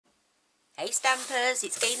Hey Stampers,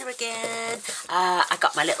 it's Gaynor again. I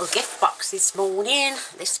got my little gift box this morning.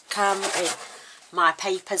 This come with my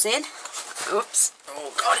papers in. Oops.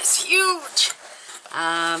 Oh God, it's huge.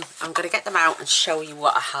 I'm going to get them out and show you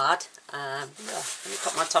what I had. Let me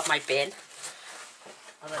put them on top of my bin.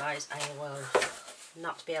 Otherwise I will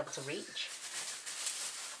not be able to reach.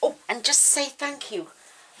 Oh, and just say thank you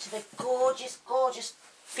to the gorgeous, gorgeous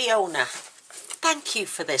Fiona. Thank you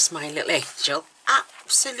for this, my little angel.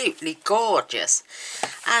 Absolutely gorgeous.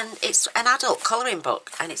 And it's an adult colouring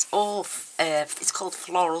book, and it's all it's called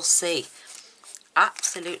Floral Sea.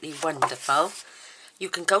 Absolutely wonderful. You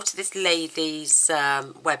can go to this lady's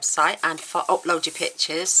website and upload your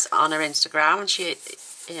pictures on her Instagram, and she,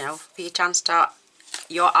 for your chance to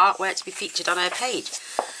your artwork to be featured on her page.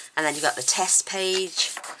 And then you've got the test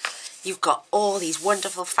page. You've got all these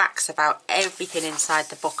wonderful facts about everything inside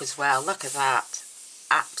the book as well. Look at that.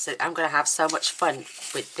 Absolutely, I'm going to have so much fun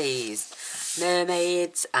with these.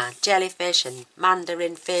 Mermaids and jellyfish and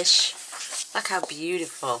mandarin fish. Look how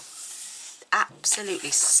beautiful. Absolutely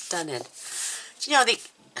stunning. Do you know the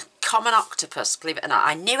common octopus, believe it or not,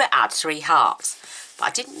 I knew it had 3 hearts, but I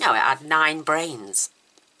didn't know it had 9 brains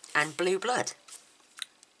and blue blood.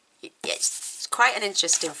 It's quite an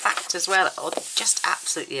interesting fact as well. Oh, just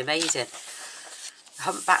absolutely amazing.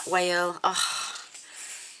 Humpback whale. Oh,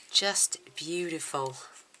 just beautiful.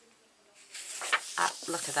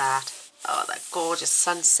 Look at that. Oh, that gorgeous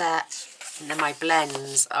sunset. And then my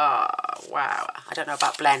blends. Oh, wow. I don't know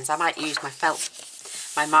about blends. I might use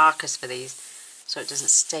my markers for these so it doesn't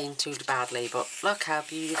stain too badly. But look how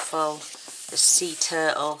beautiful. The sea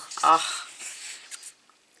turtle. Oh.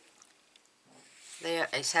 There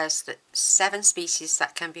it says that 7 species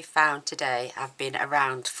that can be found today have been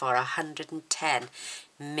around for 110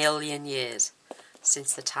 million years,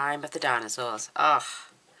 since the time of the dinosaurs. Oh,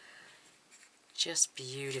 just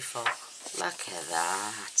beautiful. Look at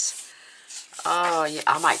that. Oh, yeah,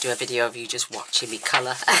 I might do a video of you just watching me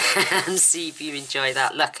colour and see if you enjoy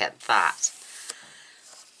that. Look at that.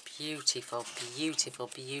 Beautiful,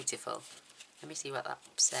 beautiful, beautiful. Let me see what that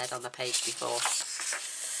said on the page before.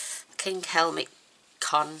 King helmet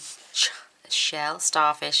conch shell,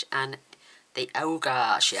 starfish, and the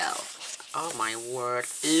ogre shell. Oh my word,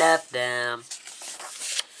 love them.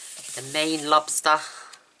 The Maine lobster.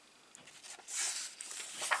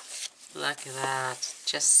 Look at that,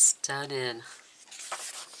 just stunning.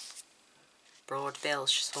 Broadbill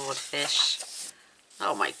swordfish.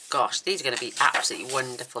 Oh my gosh, these are going to be absolutely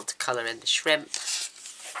wonderful to colour in. The shrimp.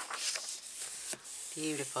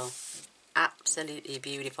 Beautiful. Absolutely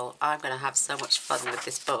beautiful. I'm going to have so much fun with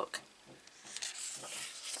this book.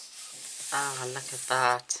 Oh, look at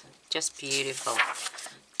that. Just beautiful.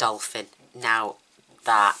 Dolphin. Now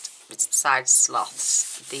that, besides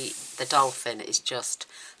sloths, the dolphin is just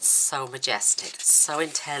so majestic, so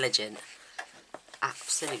intelligent.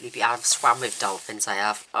 Absolutely beautiful. I've swam with dolphins, I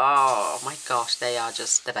have. Oh my gosh, they are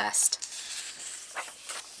just the best.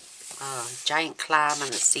 Oh, giant clam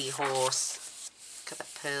and the seahorse. Look at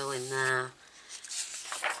the pearl in there.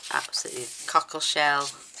 Absolutely. Cockle shell.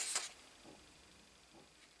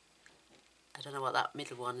 I don't know what that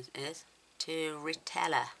middle one is.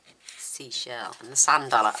 Turritella seashell. And the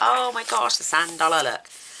sand dollar. Oh my gosh, the sand dollar, look.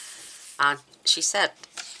 And she said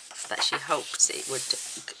that she hoped it would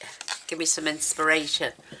give me some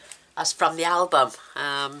inspiration as from the album.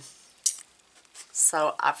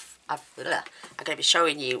 So I'm going to be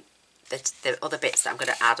showing you the other bits that I'm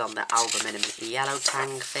going to add on the album in a minute. The yellow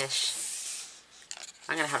tang fish.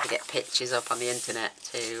 I'm going to have to get pictures up on the internet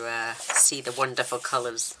to see the wonderful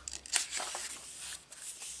colours.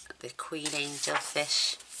 The queen angel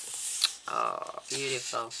fish. Oh,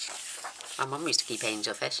 beautiful. My mum used to keep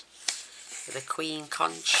angel fish. The queen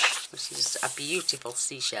conch, which is a beautiful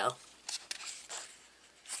seashell.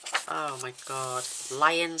 Oh my god.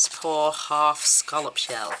 Lion's paw half scallop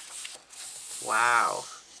shell. Wow.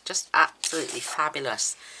 Just absolutely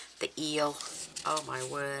fabulous. The eel. Oh my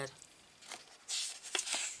word.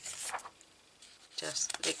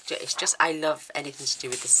 It's just, I love anything to do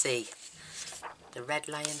with the sea. The red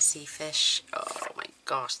lion sea fish. Oh my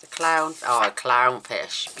gosh. The clown. Oh,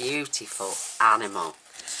 clownfish. Beautiful animal.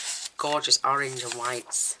 Gorgeous orange and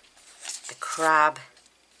whites. The crab.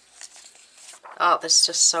 Oh, there's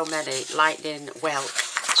just so many. Lightning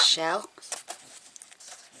whelk shell.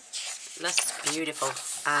 That's beautiful.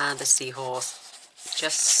 And the seahorse.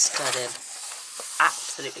 Just stunning.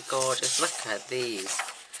 Absolutely gorgeous. Look at these.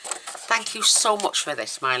 Thank you so much for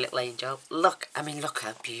this, my little angel. Look, I mean, look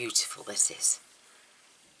how beautiful this is.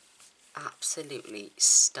 Absolutely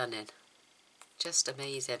stunning. Just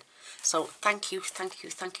amazing. So thank you, thank you,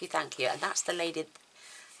 thank you, thank you. And that's the lady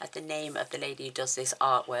That's the name of the lady who does this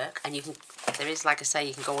artwork. And you can, there is, like I say,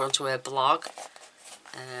 you can go onto her blog.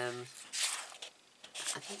 I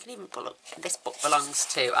think you can even pull up, this book belongs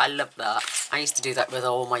to. I love that. I used to do that with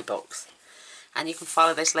all my books. And you can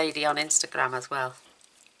follow this lady on Instagram as well.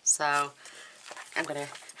 So I'm going to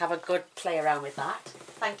have a good play around with that.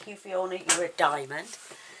 Thank you, Fiona, you're a diamond.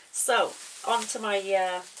 So on to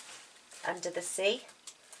my Under the Sea.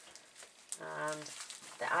 And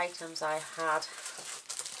the items I had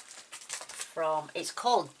from, it's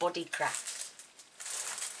called Buddy Craft.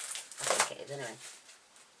 I think it is anyway.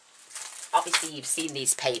 Obviously you've seen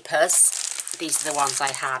these papers. These are the ones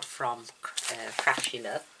I had from Craft You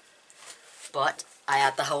Love. But I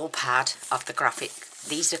had the whole pad of the graphic.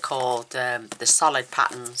 These are called the solid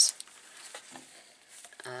patterns.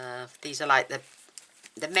 These are like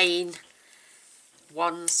the main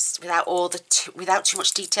ones without all the without too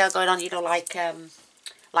much detail going on. You know, like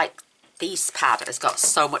these pad has got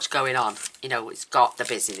so much going on. You know, it's got the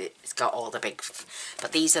busy, it's got all the big.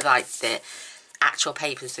 But these are like the actual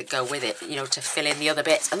papers that go with it. You know, to fill in the other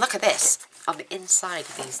bits. And look at this on the inside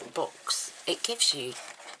of these books. It gives you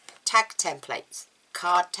tag templates,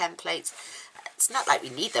 card templates. It's not like we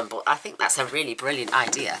need them, but I think that's a really brilliant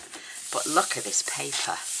idea. But look at this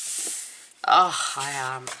paper. Oh, I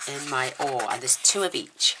am in my awe. And there's 2 of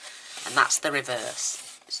each, and that's the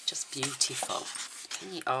reverse. It's just beautiful.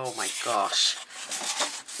 Can you? Oh my gosh!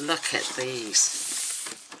 Look at these.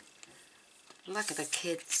 Look at the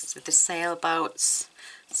kids with the sailboats,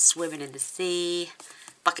 swimming in the sea,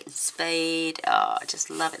 bucket and spade. Oh, I just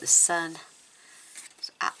love it. The sun.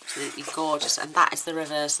 Absolutely gorgeous. And that is the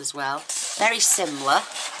reverse as well. Very similar.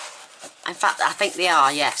 In fact, I think they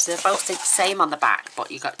are, yes. They're both the same on the back,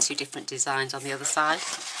 but you've got 2 different designs on the other side.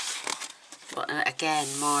 But again,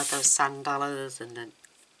 more of those sand dollars and then,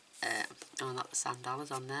 oh, not the sand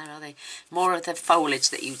dollars on there, are they? More of the foliage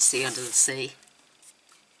that you'd see under the sea.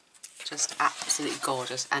 Just absolutely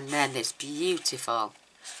gorgeous. And then this beautiful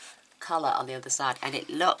colour on the other side. And it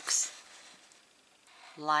looks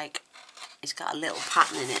like it's got a little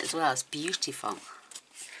pattern in it as well. It's beautiful.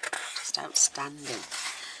 Just outstanding.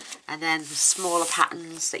 And then the smaller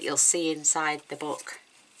patterns that you'll see inside the book.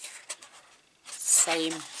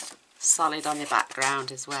 Same solid on the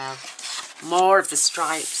background as well. More of the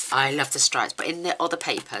stripes. I love the stripes. But in the other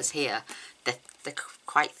papers here, they're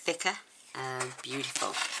quite thicker and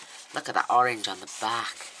beautiful. Look at that orange on the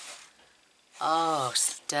back. Oh,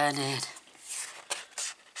 stunning.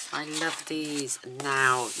 I love these.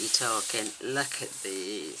 Now you're talking. Look at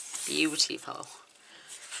these. Beautiful.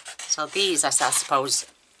 So these, I suppose,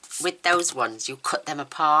 with those ones, you cut them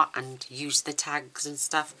apart and use the tags and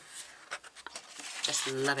stuff. Just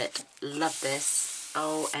love it. Love this.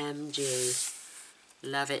 OMG.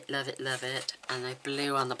 Love it, love it, love it. And the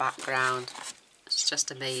blue on the background. It's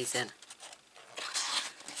just amazing.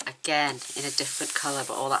 Again, in a different colour,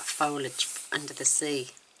 but all that foliage under the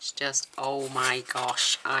sea. It's just, oh my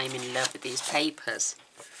gosh, I'm in love with these papers.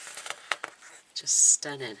 Just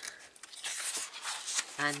stunning.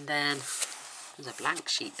 And then there's a blank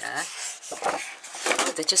sheet there. Oh,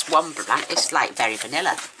 there's just one blank. It's like very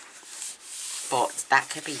vanilla. But that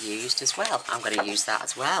could be used as well. I'm going to use that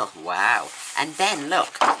as well. Wow. And then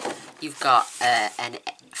look, you've got an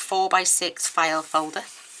 4x6 file folder.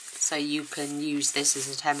 So you can use this as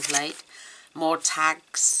a template. More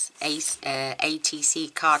tags,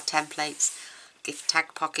 ATC card templates, gift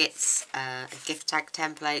tag pockets, gift tag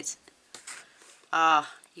templates.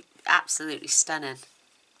 Ah, oh, absolutely stunning.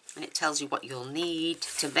 And it tells you what you'll need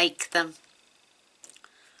to make them.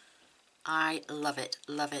 I love it,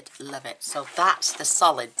 love it, love it. So that's the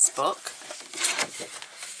solids book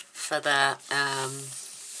for the,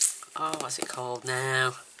 oh, what's it called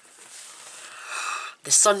now?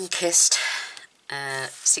 The Sun-Kissed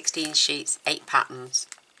 16 sheets, 8 patterns.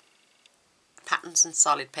 Patterns and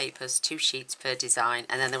solid papers, 2 sheets per design.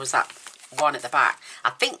 And then there was that one at the back. I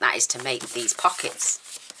think that is to make these pockets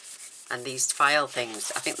and these file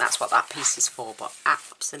things. I think that's what that piece is for, but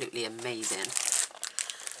absolutely amazing.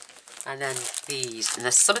 And then these, and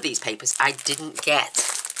there's some of these papers I didn't get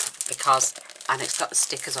because, and it's got the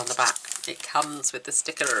stickers on the back. It comes with the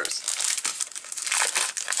stickers.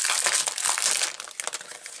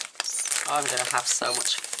 Oh, I'm going to have so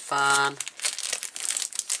much fun.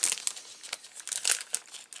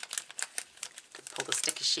 Pull the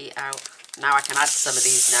sticker sheet out. Now I can add some of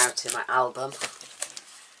these now to my album.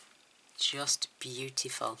 Just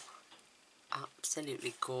beautiful.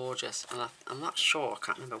 Absolutely gorgeous. And I'm not sure, I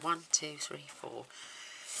can't remember. 1, 2, 3, 4,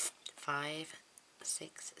 5,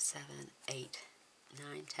 6, 7, 8.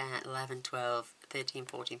 9, 10, 11, 12, 13,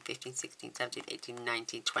 14, 15, 16, 17, 18,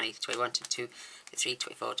 19, 20, 21, 22, 23,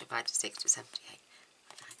 24, 25, 26, 27, 28,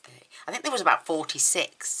 29, 30. I think there was about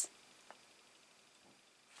 46.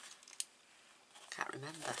 Can't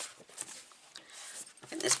remember. I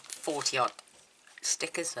think there's 40 odd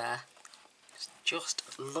stickers there. Just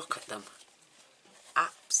look at them.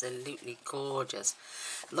 Absolutely gorgeous.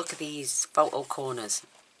 Look at these photo corners.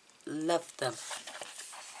 Love them.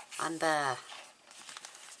 And there.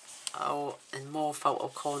 Oh, and more photo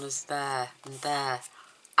corners there and there.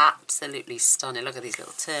 Absolutely stunning. Look at these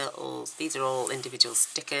little turtles. These are all individual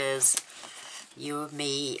stickers. You and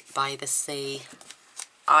me by the sea.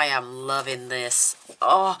 I am loving this.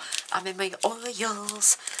 Oh, I'm in my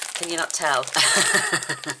oils. Can you not tell?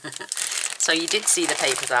 So you did see the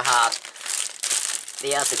papers I had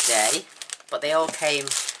the other day, but they all came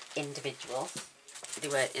individual. They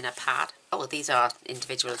were in a pad. Oh, these are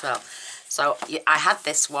individual as well. So I had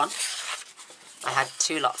this one. I had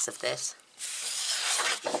 2 lots of this.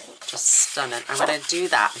 Just stunning. I'm going to do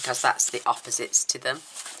that because that's the opposites to them.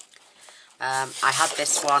 I had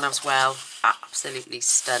this one as well. Absolutely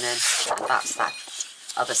stunning. And that's that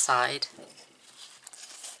other side.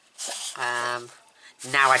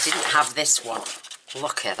 Now I didn't have this one.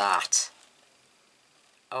 Look at that.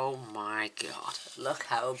 Oh my god. Look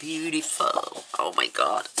how beautiful. Oh my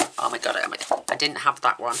god. Oh my god. Oh my god. I didn't have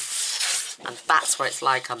that one. And that's what it's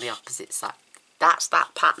like on the opposite side. That's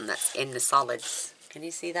that pattern that's in the solids. Can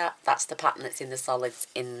you see that? That's the pattern that's in the solids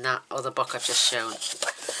in that other book I've just shown.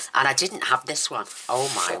 And I didn't have this one. Oh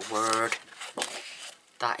my word.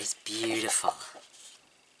 That is beautiful.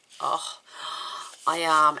 Oh, I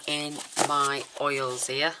am in my oils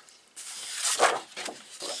here.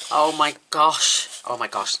 Oh my gosh. Oh my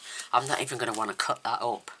gosh. I'm not even going to want to cut that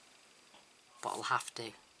up. But I'll have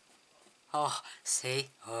to. Oh, see?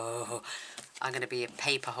 Oh, I'm going to be a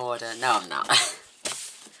paper hoarder. No, I'm not.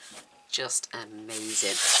 Just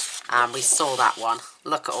amazing. And we saw that one.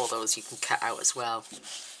 Look at all those you can cut out as well.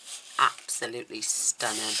 Absolutely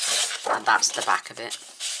stunning. And that's the back of it.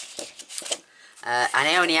 And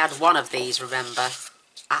I only had one of these, remember.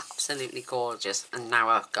 Absolutely gorgeous. And now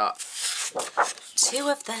I've got 2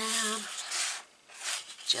 of them.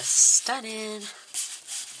 Just stunning.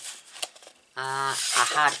 I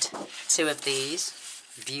had 2 of these.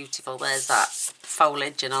 Beautiful. There's that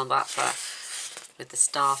foliage and all that there. With the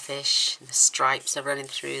starfish. And the stripes are running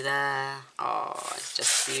through there. Oh, it's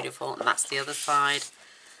just beautiful. And that's the other side.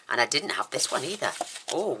 And I didn't have this one either.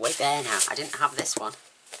 Oh, wait there now. I didn't have this one.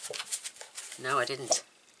 No, I didn't.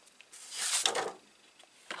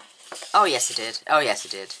 Oh, yes, I did. Oh, yes, I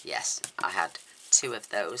did. Yes, I had 2 of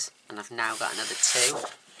those. And I've now got another 2.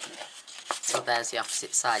 So there's the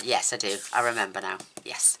opposite side. Yes, I do. I remember now.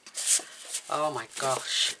 Yes. Oh, my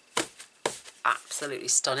gosh. Absolutely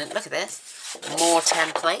stunning. Look at this. More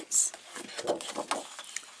templates.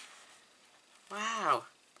 Wow.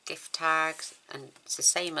 Gift tags. And it's the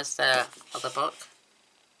same as the other book.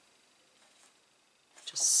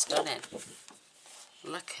 Just stunning.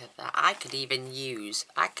 Look at that. I could even use,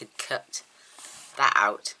 I could cut that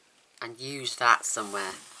out and use that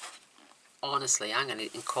somewhere. Honestly, I'm going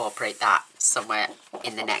to incorporate that somewhere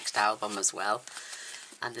in the next album as well.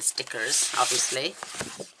 And the stickers, obviously.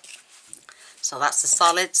 So that's the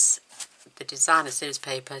solids, the designer series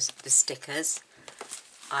papers, the stickers.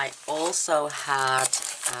 I also had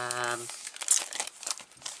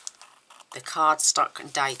the cardstock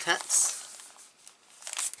and die cuts.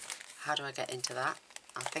 How do I get into that?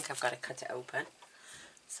 I think I've got to cut it open.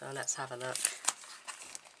 So let's have a look.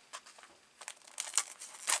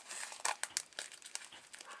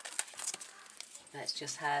 Let's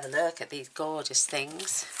just have a look at these gorgeous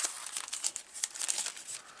things.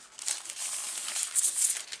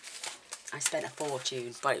 I spent a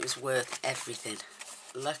fortune, but it was worth everything.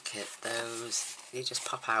 Look at those. They just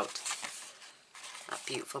pop out. That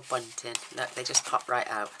beautiful bunting. Look, they just pop right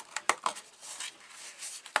out.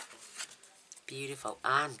 Beautiful.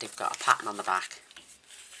 And they've got a pattern on the back.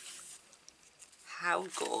 How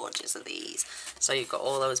gorgeous are these? So you've got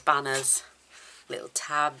all those banners, little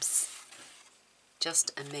tabs.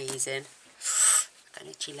 Just amazing. Got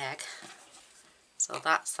an itchy leg. So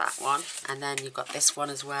that's that one. And then you've got this one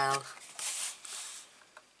as well.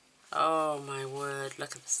 Oh my word,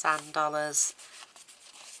 look at the sand dollars.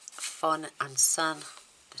 Fun and sun.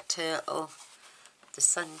 The turtle. The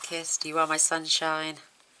sun kissed. You are my sunshine.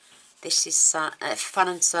 This is sun, fun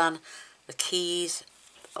and sun. The keys.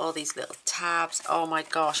 All these little tabs. Oh my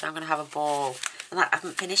gosh, I'm going to have a ball. And I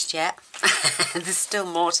haven't finished yet. There's still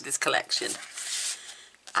more to this collection.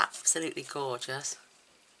 Absolutely gorgeous.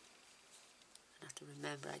 I have to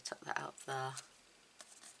remember I took that out there.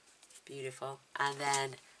 Beautiful. And then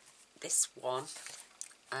this one,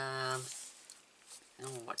 oh,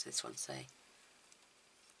 what does this one say?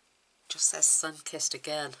 Just says sun-kissed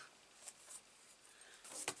again.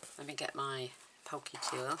 Let me get my pokey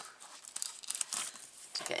tool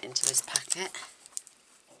to get into this packet.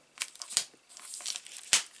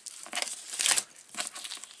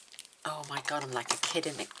 Oh my god, I'm like a kid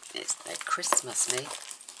in it's at Christmas, me.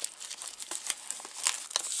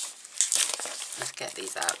 Let's get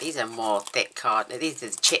these out. These are more thick card. These are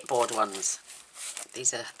the chipboard ones.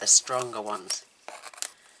 These are the stronger ones.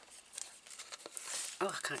 Oh,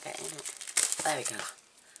 I can't get in it. There we go.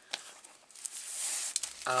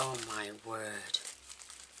 Oh my word.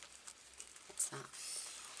 What's that?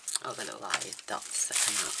 Oh, the little eye dots that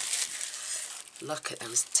come out. Look at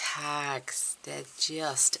those tags. They're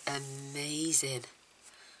just amazing.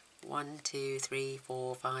 1, 2, 3,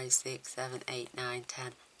 4, 5, 6, 7, 8, 9,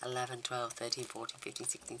 10, 11, 12, 13, 14, 15,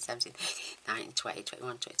 16, 17, 18, 19, 20,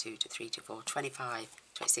 21, 22, 23, 24, 25,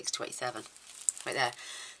 26, 27. Right there.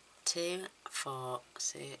 2, 4,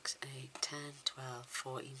 6, 8, 10, 12,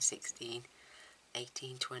 14, 16,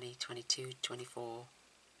 18, 20, 22, 24,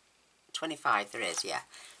 25 there is, yeah.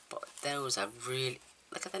 But those are really...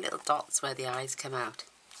 Look at the little dots where the eyes come out.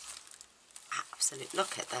 Absolutely.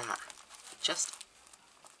 Look at that. Just...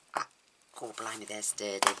 Oh, blimey, they're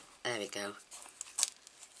sturdy. There we go.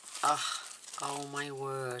 Oh my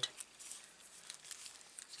word.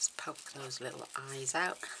 Just poke those little eyes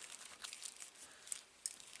out.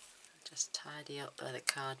 Just tidy up where the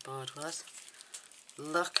cardboard was.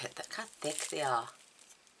 Look at that. Look how thick they are.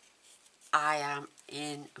 I am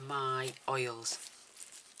in my oils.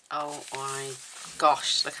 Oh my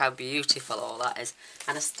gosh, look how beautiful all that is.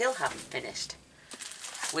 And I still haven't finished.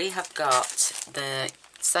 We have got the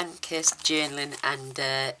sun-kissed journaling and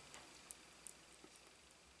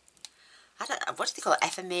I don't know, what do they call it?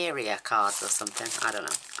 Ephemeria cards or something. I don't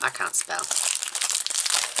know. I can't spell.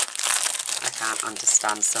 I can't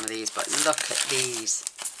understand some of these, but look at these.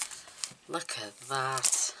 Look at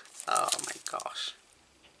that. Oh my gosh.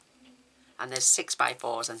 And there's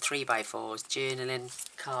 6x4s and 3x4s journaling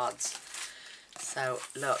cards. So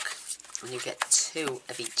look, and you get 2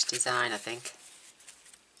 of each design, I think.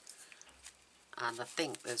 And I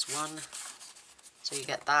think there's one. So you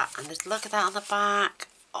get that, and there's, look at that on the back.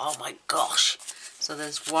 Oh my gosh. So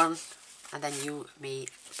there's one, and then you, me,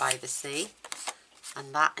 by the sea,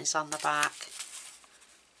 and that is on the back.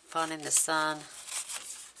 Fun in the sun.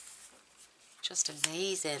 Just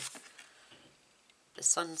amazing. The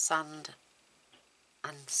sun, sand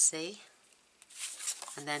and sea.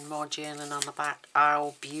 And then more journaling on the back.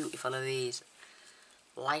 Oh, beautiful are these.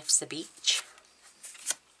 Life's a beach.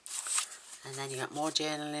 And then you got more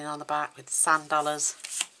journaling on the back with sand dollars.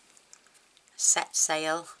 Set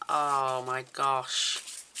sail. Oh my gosh.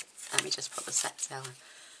 Let me just put the set sail in.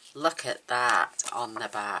 Look at that on the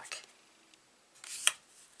back.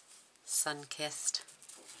 Sun-kissed.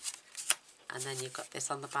 And then you've got this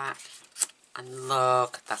on the back. And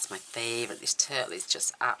look, that's my favourite. This turtle is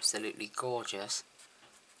just absolutely gorgeous.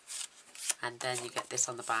 And then you get this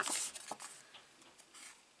on the back.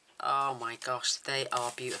 Oh my gosh, they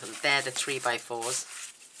are beautiful. They're the 3x4s.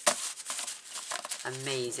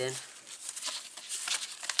 Amazing.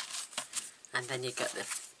 And then you get the,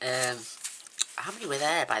 how many were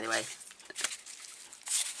there, by the way?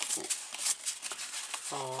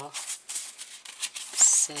 4,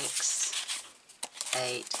 6,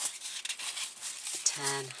 8,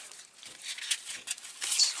 10,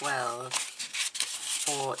 12,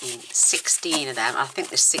 14, 16 of them. I think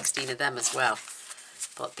there's 16 of them as well.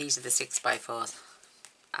 But these are the 6x4s.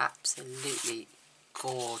 Absolutely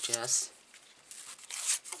gorgeous.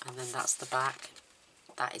 And then that's the back.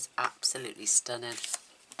 That is absolutely stunning.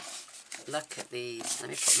 Look at these. Let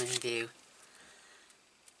me put them in view.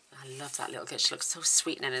 I love that little girl. She looks so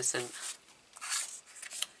sweet and innocent.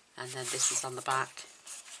 And then this is on the back.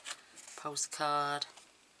 Postcard.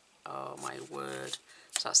 Oh my word.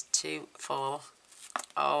 So that's 2, 4.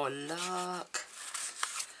 Oh look.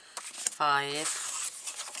 5,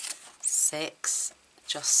 6.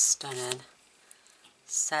 Just stunning.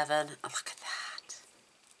 7. Oh, look at that.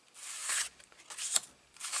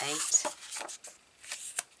 8,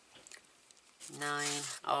 9,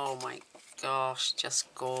 oh my gosh, just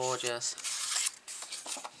gorgeous.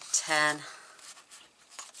 10,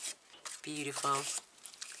 beautiful.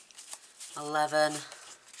 11,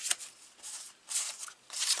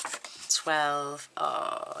 12,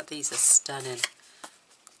 oh, these are stunning.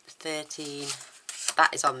 13,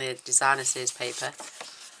 that is on the designer series paper.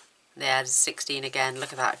 There's 16 again,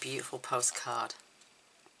 look at that beautiful postcard.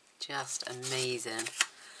 Just amazing.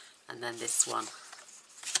 And then this one.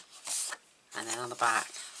 And then on the back,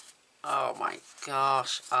 oh my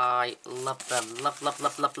gosh, I love them. Love, love,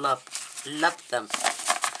 love, love, love. Love them.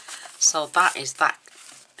 So that is that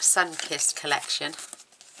Sun-Kissed collection.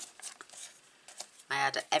 I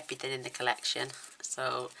had everything in the collection.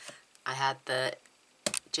 So I had the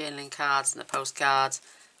journaling cards and the postcards,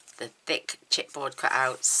 the thick chipboard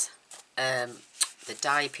cutouts, the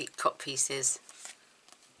die cut pieces.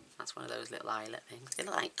 That's one of those little eyelet things. They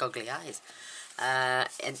look like goggly eyes.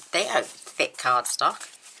 And they are thick cardstock.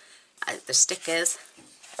 The stickers,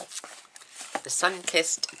 the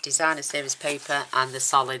Sun-Kissed designer series paper, and the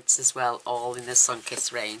solids as well, all in the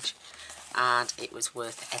Sun-Kissed range. And it was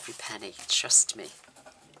worth every penny, trust me.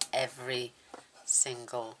 Every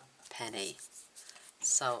single penny.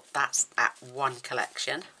 So that's that one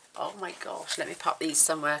collection. Oh my gosh, let me pop these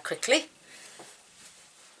somewhere quickly.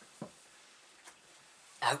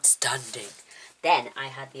 Outstanding. Then I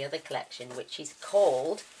had the other collection, which is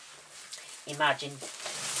called Imagine.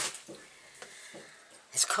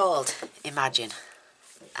 It's called Imagine.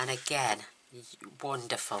 And again,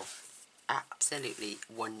 wonderful. Absolutely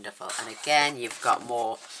wonderful. And again, you've got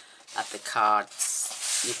more of the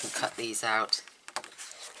cards. You can cut these out.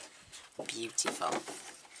 Beautiful.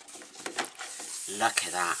 Look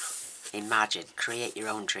at that. Imagine. Create your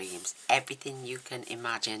own dreams. Everything you can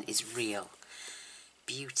imagine is real.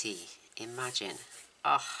 Beauty. Imagine.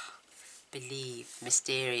 Oh, believe.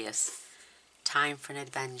 Mysterious. Time for an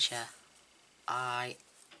adventure. I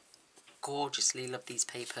gorgeously love these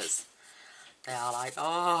papers. They are like,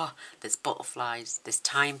 oh, there's butterflies, there's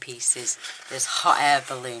timepieces, there's hot air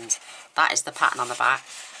balloons. That is the pattern on the back.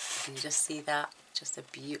 Can you just see that? Just a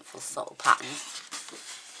beautiful subtle pattern.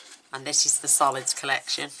 And this is the solids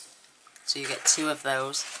collection. So you get 2 of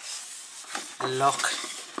those. Look.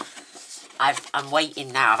 I'm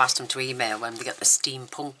waiting now. I've asked them to email when we get the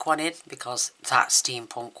steampunk one in, because that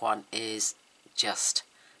steampunk one is just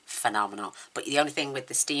phenomenal. But the only thing with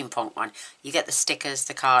the steampunk one, you get the stickers,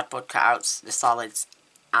 the cardboard cutouts, the solids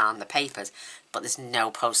and the papers, but there's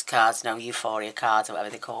no postcards, no Euphoria cards or whatever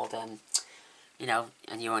they're called, you know,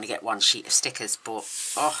 and you only get 1 sheet of stickers. But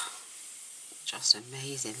oh, just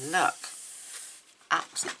amazing. Look,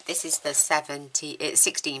 absolutely. This is the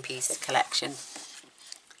 16 piece collection.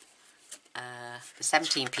 The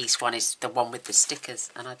 17 piece one is the one with the stickers,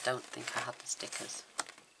 and I don't think I had the stickers.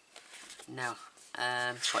 No.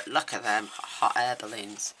 But look at them, hot air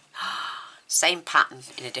balloons. Same pattern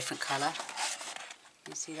in a different colour.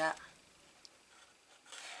 You see that?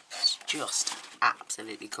 It's just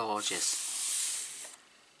absolutely gorgeous.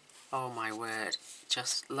 Oh my word,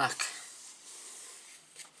 just look.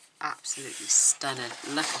 Absolutely stunning.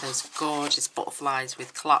 Look at those gorgeous butterflies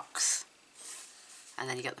with clocks. And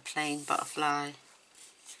then you get the plain butterfly.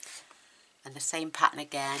 And the same pattern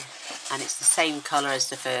again. And it's the same colour as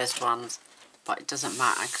the first ones. But it doesn't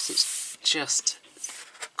matter because it's just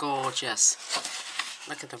gorgeous.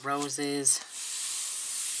 Look at the roses.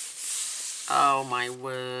 Oh my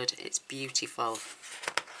word, it's beautiful.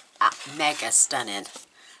 Mega stunning.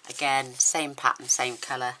 Again, same pattern, same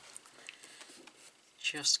colour.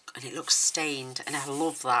 And it looks stained, and I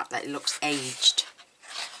love that it looks aged.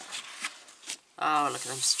 Oh, look at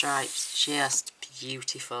them stripes, just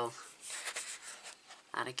beautiful.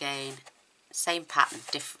 And again, same pattern,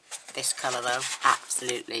 this colour though,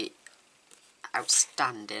 absolutely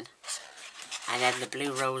outstanding. And then the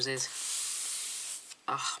blue roses.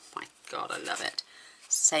 Oh my god, I love it.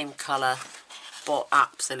 Same colour, but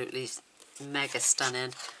absolutely mega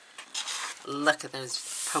stunning. Look at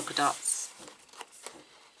those polka dots.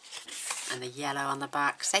 And the yellow on the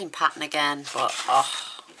back. Same pattern again, but oh,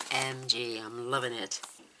 MG, I'm loving it.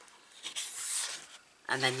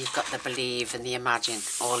 And then you've got the Believe and the Imagine,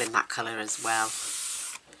 all in that colour as well.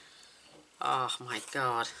 Oh my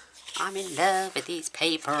god, I'm in love with these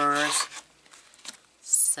papers.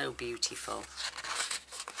 So beautiful.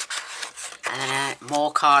 And then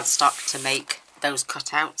more cardstock to make those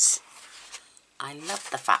cutouts. I love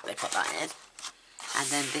the fact they put that in. And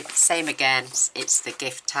then the same again, it's the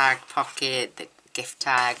gift tag pocket, the gift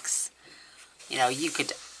tags. You know,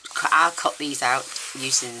 I'll cut these out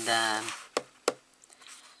using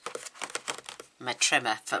my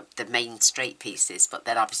trimmer for the main straight pieces, but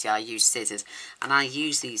then obviously I use scissors, and I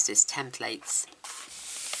use these as templates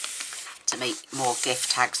to make more gift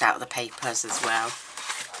tags out of the papers as well.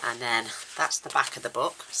 And then that's the back of the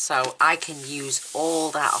book, so I can use all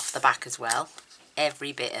that off the back as well,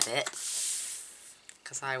 every bit of it,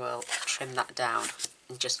 because I will trim that down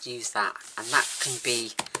and just use that, and that can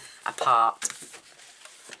be a part.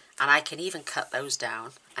 And I can even cut those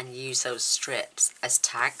down and use those strips as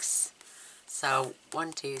tags. So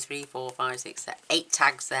 1, 2, 3, 4, 5, 6, 7, 8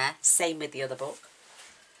 tags there. Same with the other book.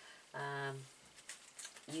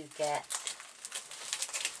 You get,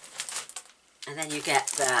 and then you get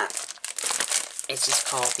the, it is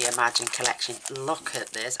called the Imagine Collection. Look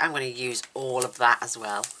at this. I'm going to use all of that as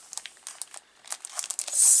well.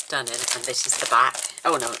 Stunning. And this is the back.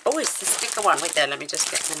 Oh no, oh, it's the sticker one. Wait there, let me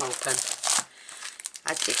just get them open.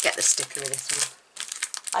 I did get the sticker of this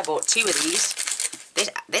one. I bought 2 of these.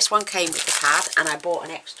 This one came with the pad, and I bought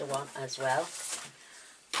an extra one as well.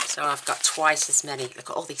 So I've got twice as many. Look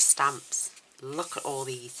at all these stamps. Look at all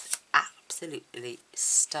these. Absolutely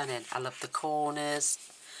stunning. I love the corners.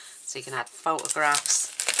 So you can add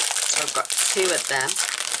photographs. So I've got 2 of them.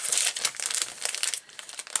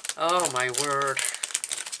 Oh my word.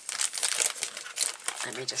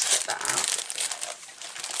 Let me just get that out.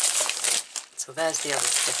 So there's the other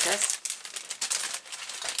stickers.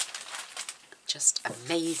 Just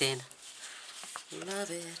amazing. Love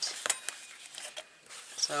it.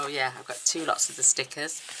 So yeah, I've got 2 lots of the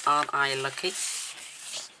stickers. Aren't I lucky?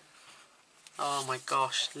 Oh my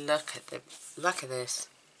gosh, look at this.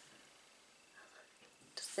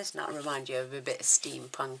 Does this not remind you of a bit of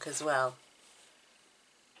steampunk as well?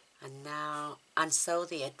 And so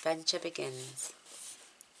the adventure begins.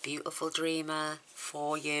 Beautiful dreamer,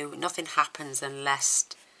 for you. Nothing happens unless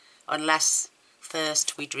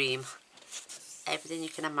first we dream. Everything you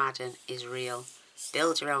can imagine is real.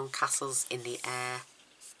 Build your own castles in the air.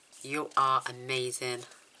 You are amazing.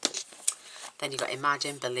 Then you've got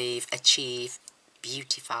imagine, believe, achieve,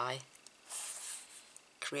 beautify.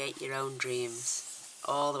 Create your own dreams.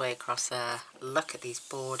 All the way across there. Look at these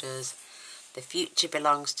borders. The future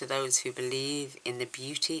belongs to those who believe in the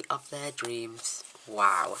beauty of their dreams.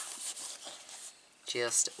 Wow.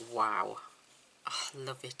 Just wow. Oh, I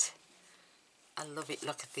love it. I love it.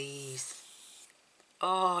 Look at these.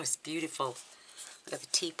 Oh, it's beautiful. Look at the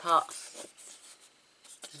teapot.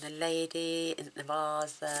 And the lady in the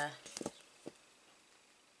vase there.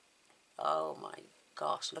 Oh my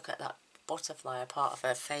gosh, look at that butterfly, a part of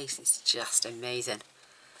her face. It's just amazing.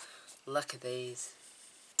 Look at these.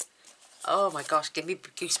 Oh my gosh, give me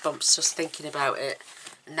goosebumps just thinking about it.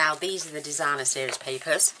 Now these are the designer series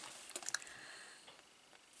papers.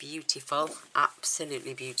 Beautiful,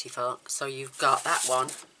 absolutely beautiful. So you've got that one.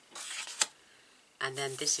 And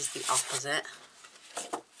then this is the opposite.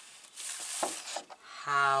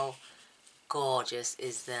 How gorgeous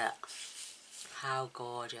is that? How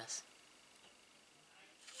gorgeous.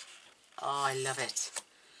 Oh, I love it.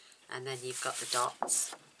 And then you've got the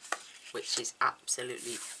dots, which is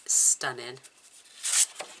absolutely stunning.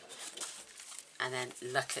 And then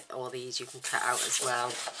look at all these you can cut out as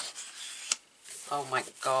well. Oh my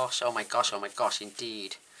gosh, oh my gosh, oh my gosh,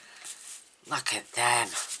 indeed. Look at them.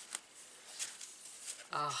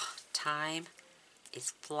 Oh, time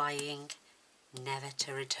is flying, never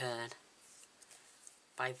to return.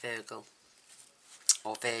 By Virgil,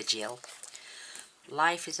 or Virgil.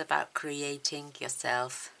 Life is about creating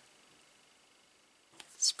yourself.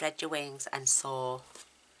 Spread your wings and soar.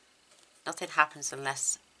 Nothing happens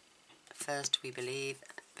unless first we believe.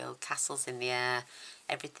 Build castles in the air.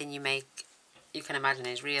 Everything you can imagine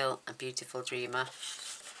is real. A beautiful dreamer.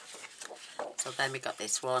 So then we got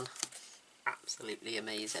this one. Absolutely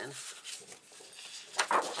amazing.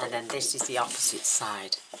 And then this is the opposite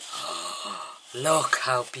side. Look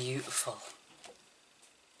how beautiful.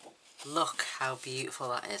 Look how beautiful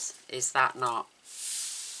that is. Is that not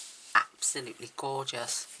absolutely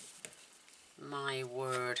gorgeous? My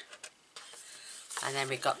word. And then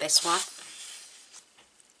we got this one.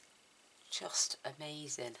 Just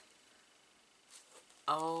amazing.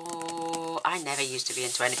 Oh, I never used to be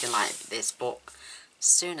into anything like this, but as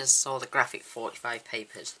soon as I saw the graphic 45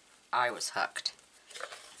 papers, I was hooked.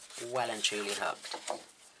 Well and truly hooked.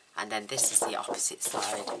 And then this is the opposite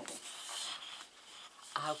side.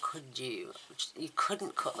 How could you? You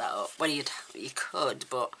couldn't cut that up. Well, you could,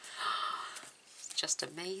 but it's just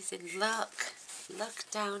amazing. Look. Look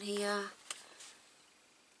down here.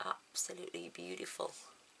 Absolutely beautiful.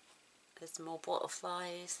 There's more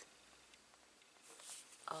butterflies.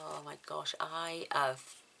 Oh my gosh, I have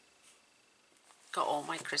got all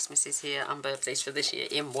my Christmases here and birthdays for this year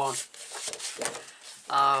in one.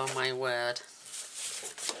 Oh my word.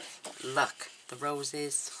 Look, the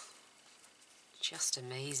roses. Just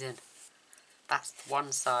amazing. That's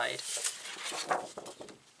one side.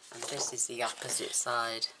 And this is the opposite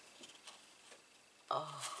side.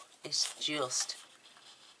 Oh, it's just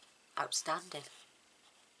outstanding.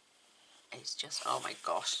 It's just, oh my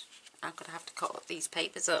gosh. I'm going to have to cut these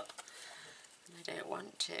papers up. And I don't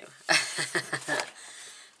want to.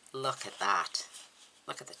 Look at that.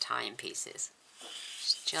 Look at the timepieces.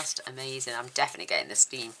 It's just amazing. I'm definitely getting the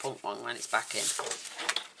steampunk one when it's back in.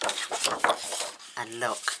 And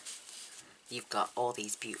look, you've got all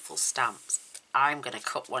these beautiful stamps. I'm going to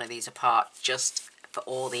cut one of these apart just for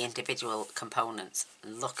all the individual components.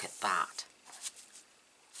 Look at that.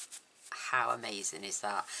 How amazing is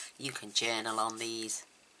that? You can journal on these,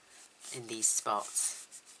 in these spots.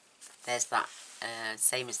 There's that,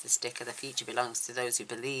 same as the sticker, the future belongs to those who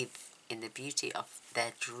believe in the beauty of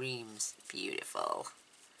their dreams. Beautiful.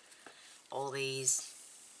 All these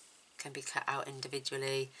can be cut out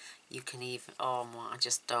individually. You can even, oh my, I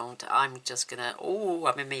just don't, I'm just gonna, oh,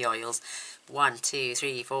 I'm in my oils. 1, 2,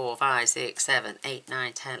 3, 4, 5, 6, 7, 8,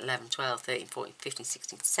 9, 10, 11, 12, 13, 14, 15,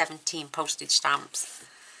 16, 17 postage stamps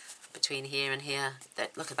between here and here.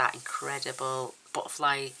 Look at that incredible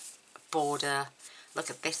butterfly border. Look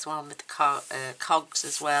at this one with the cogs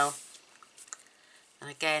as well. And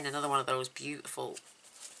again, another one of those beautiful,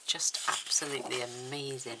 just absolutely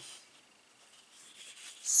amazing.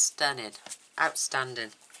 Stunning,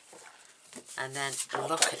 outstanding. And then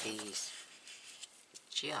look at these,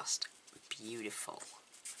 just beautiful.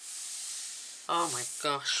 Oh my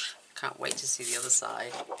gosh, can't wait to see the other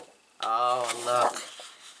side. Oh look,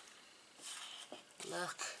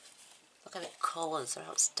 look at the colours, they're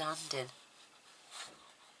outstanding.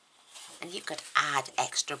 And you could add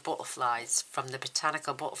extra butterflies from the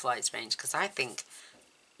botanical butterflies range, because I think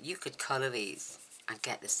you could colour these and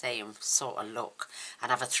get the same sort of look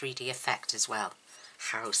and have a 3D effect as well.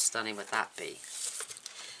 How stunning would that be?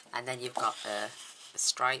 And then you've got the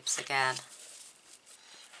stripes again.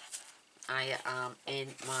 I am in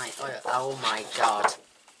my oil. Oh my god.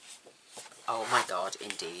 Oh my god,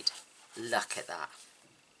 indeed. Look at that.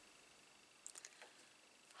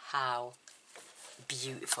 How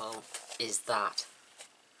beautiful is that?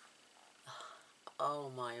 Oh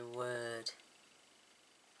my word.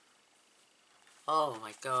 Oh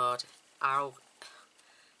my god. How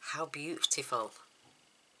beautiful.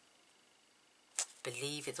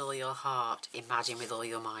 Believe with all your heart, imagine with all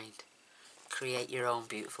your mind. Create your own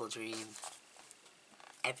beautiful dream.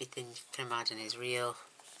 Everything you can imagine is real.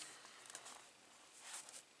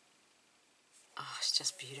 Oh, it's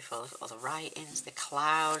just beautiful. Look at all the writings, the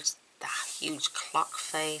clouds, the huge clock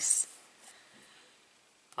face.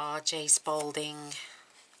 R.J. Spalding.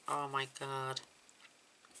 Oh my god.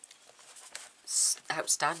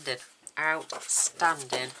 Outstanding.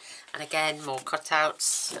 Outstanding. And again, more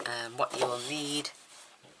cutouts. What you will need. It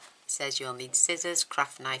says you'll need scissors,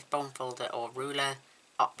 craft knife, bone folder or ruler.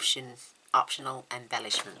 Optional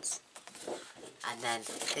embellishments. And then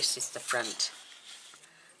this is the front.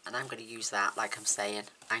 And I'm going to use that, like I'm saying.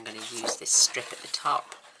 I'm going to use this strip at the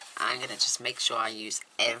top. I'm going to just make sure I use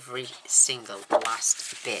every single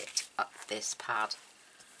last bit of this pad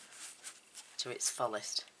to its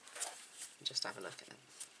fullest. Just have a look at them.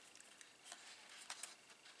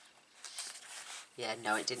 Yeah,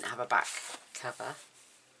 no, it didn't have a back cover.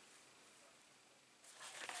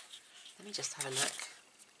 Let me just have a look.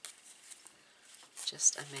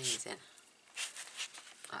 Just amazing.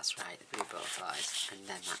 That's right, the blue butterflies. And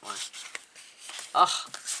then that one. Oh,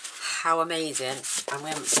 how amazing. And we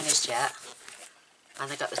haven't finished yet.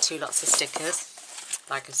 And I got the 2 lots of stickers,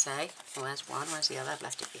 like I say. Where's one? Where's the other? I've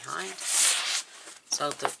left it behind.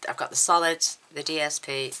 So I've got the solids, the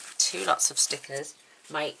DSP, 2 lots of stickers.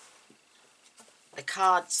 The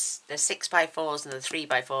cards, the 6x4s and the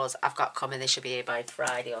 3x4s I've got coming. They should be here by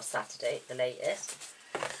Friday or Saturday at the latest.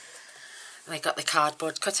 And I got the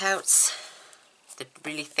cardboard cutouts, the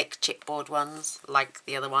really thick chipboard ones, like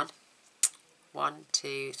the other one. 1,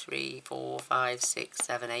 2, 3, 4, 5, 6,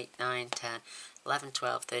 7, 8, 9, 10, 11,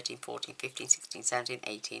 12, 13, 14, 15, 16, 17,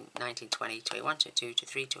 18, 19, 20, 21, 22,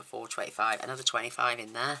 23, 24, 25. Another 25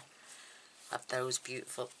 in there of those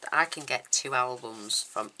beautiful. I can get 2 albums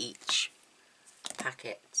from each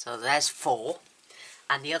packet. So there's 4.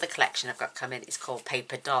 And the other collection I've got coming is called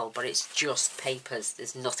Paper Doll, but it's just papers.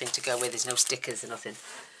 There's nothing to go with. There's no stickers or nothing.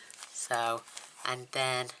 So, and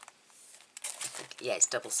then, yeah, it's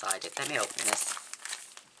double-sided. Let me open this.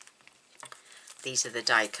 These are the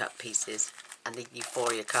die-cut pieces. And the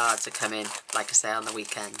Euphoria cards are coming, like I say, on the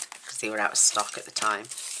weekend, because they were out of stock at the time.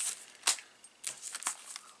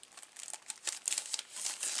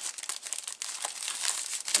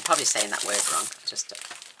 I'm probably saying that word wrong.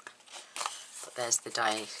 But there's the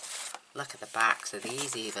die. Look at the backs of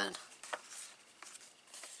these even.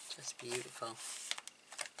 Just beautiful.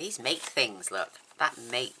 These make things, look. That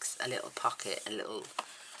makes a little pocket, a little...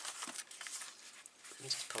 Let me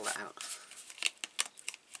just pull that out.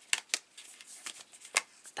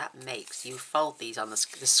 That makes, you fold these on the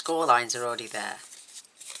score lines are already there.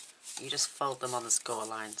 you just fold them on the score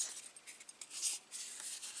lines.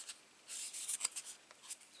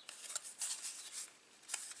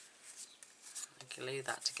 And glue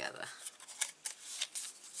that together.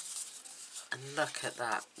 And look at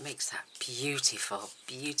that, makes that beautiful,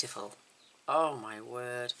 beautiful. Oh my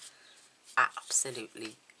word,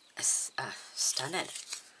 absolutely stunning.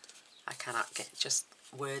 I cannot get, just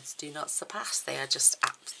words do not surpass. They are just,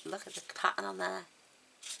 look at the pattern on there.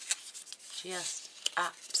 Just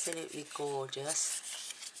absolutely gorgeous.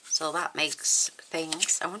 So that makes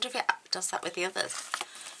things, I wonder if it does that with the others.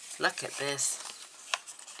 Look at this.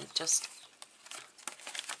 It just,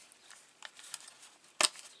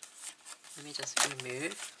 let me just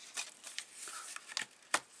remove.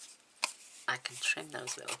 I can trim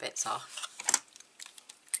those little bits off.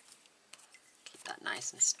 Keep that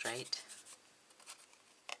nice and straight.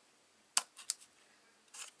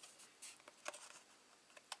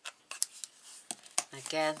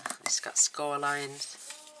 Again, it's got score lines.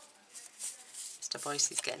 Mr.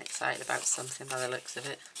 Boyce is getting excited about something by the looks of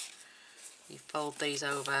it. You fold these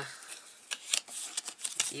over.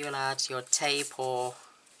 You'll add your tape or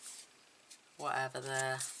whatever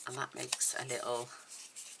there, and that makes a little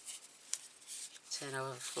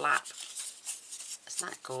turnover flap. Isn't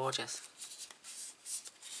that gorgeous?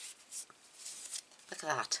 Look at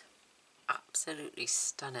that. Absolutely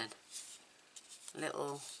stunning.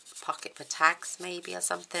 Little pocket for tags maybe or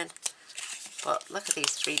something. But look at these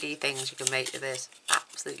 3D things you can make with this.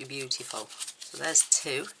 Absolutely beautiful. So there's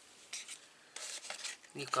two.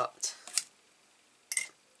 You've got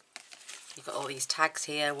all these tags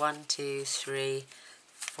here. 1, 2, 3,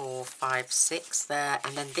 4, 5, 6 there.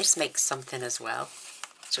 And then this makes something as well.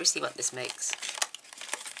 Shall we see what this makes?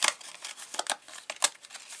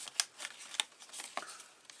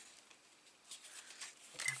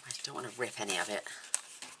 I don't want to rip any of it.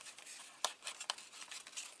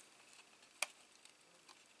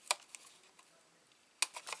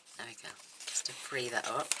 There we go. Just to free that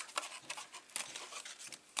up.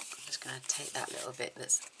 I'm just going to take that little bit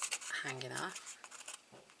that's hanging off.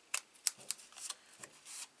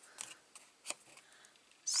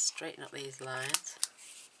 Straighten up these lines.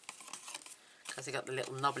 Because they've got the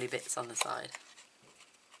little knobbly bits on the side.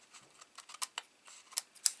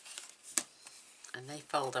 And they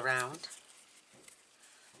fold around.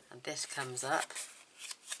 And this comes up.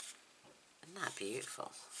 Isn't that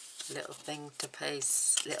beautiful? Little thing to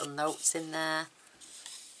paste little notes in there.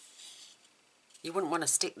 You wouldn't want to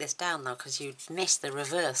stick this down though, because you'd miss the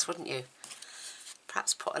reverse, wouldn't you?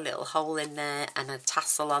 Perhaps put a little hole in there and a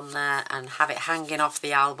tassel on there and have it hanging off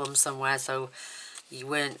the album somewhere so you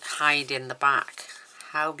weren't hiding the back.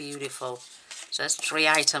 How beautiful. So there's 3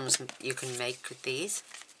 items you can make with these.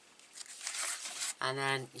 And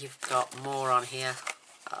then you've got more on here.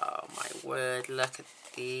 Oh my word, look at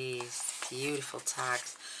these beautiful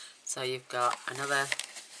tags. So you've got another,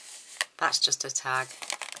 that's just a tag,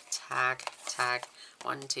 tag, tag,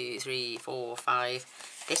 1, 2, 3, 4, 5.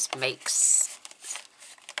 This makes,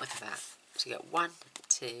 look at that. So you get 1,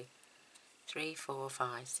 2, 3, 4,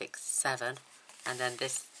 5, 6, 7. And then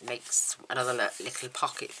this makes another little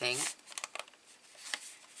pocket thing.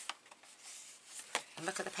 And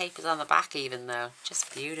look at the papers on the back even though,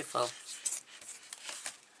 just beautiful.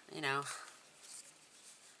 You know,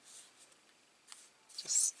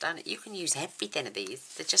 just stunning. You can use everything of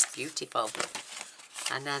these, they're just beautiful.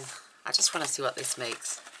 And then, I just want to see what this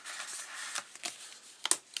makes.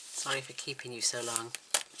 Sorry for keeping you so long.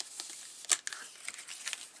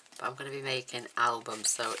 But I'm going to be making albums,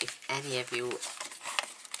 so if any of you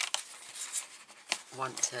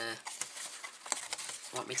want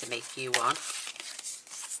me to make you one,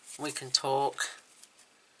 we can talk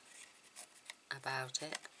about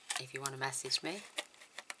it if you want to message me.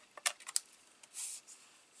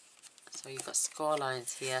 So you've got score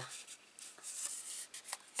lines here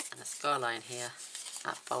and a score line here.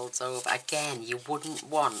 That folds over. Again, you wouldn't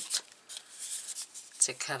want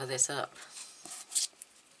to cover this up.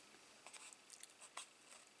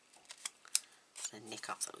 So nick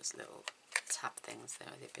off those little tab things there,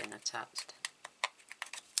 they've been attached.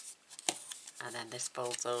 And then this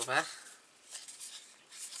folds over.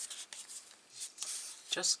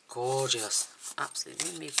 Just gorgeous.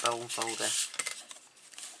 Absolutely. Me bone folder.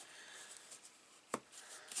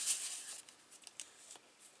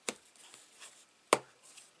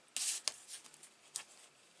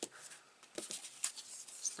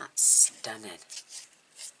 That's stunning.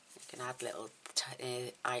 You can add little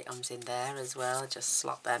items in there as well, just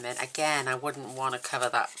slot them in. Again, I wouldn't want to cover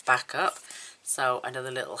that back up, so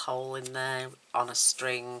another little hole in there on a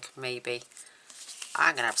string maybe.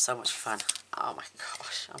 I'm going to have so much fun. Oh my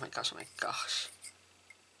gosh, oh my gosh, oh my gosh.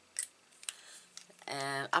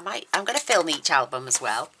 I'm going to film each album as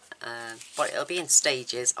well, but it'll be in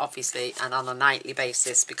stages, obviously, and on a nightly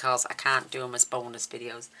basis, because I can't do them as bonus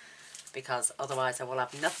videos, because otherwise I will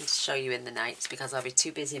have nothing to show you in the nights, because I'll be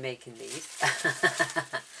too busy making these.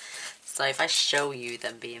 So if I show you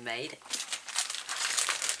them being made,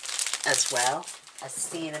 as well as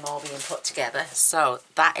seeing them all being put together. So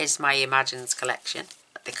that is my Imagines collection.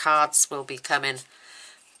 The cards will be coming,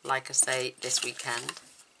 like I say, this weekend.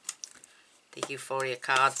 The Euphoria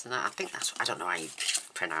cards, and I think that's, I don't know how you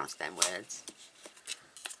pronounce them words.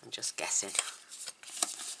 I'm just guessing.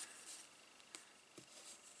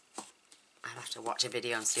 I'll have to watch a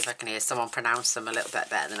video and see if I can hear someone pronounce them a little bit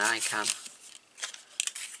better than I can.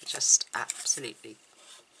 Just absolutely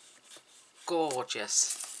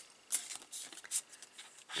gorgeous.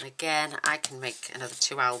 And again, I can make another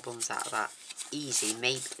 2 albums out of that. Easy,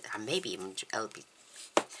 maybe even it'll be,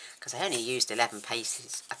 because I only used 11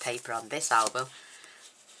 pieces of paper on this album,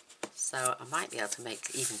 so I might be able to make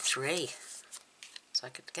even 3. So I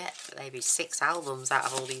could get maybe 6 albums out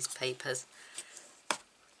of all these papers.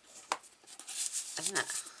 Isn't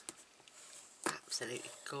it? Absolutely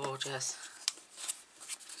gorgeous.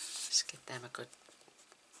 Just give them a good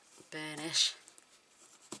burnish.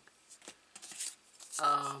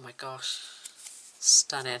 Oh my gosh,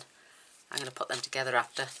 stunning. I'm going to put them together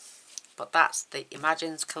after. But that's the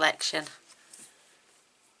Imagines collection.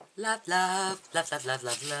 Love, love, love, love, love,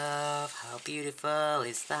 love, love. How beautiful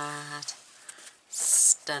is that?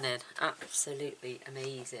 Stunning. Absolutely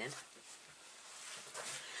amazing.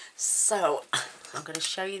 So, I'm going to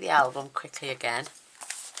show you the album quickly again.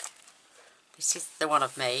 This is the one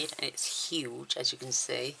I've made, and it's huge, as you can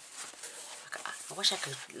see. I wish I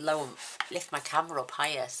could lift my camera up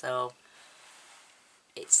higher. So,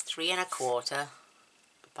 it's 3 1/4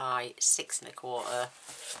 by 6 1/4,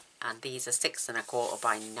 and these are 6 1/4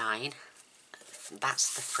 by 9.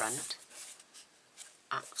 That's the front.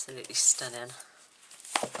 Absolutely stunning.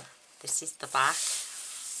 This is the back.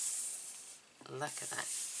 Look at that.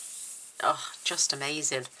 Oh, just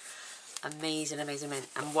amazing. Amazing, amazing, amazing.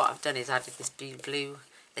 And what I've done is added this blue,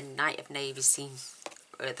 the Night of Navy scene,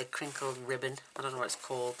 the crinkled ribbon. I don't know what it's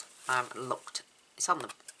called. I haven't looked. It's on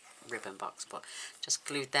the ribbon box, but just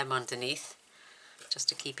glued them underneath just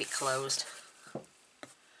to keep it closed.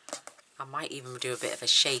 I might even do a bit of a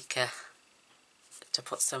shaker to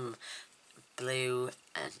put some blue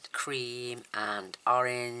and cream and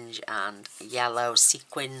orange and yellow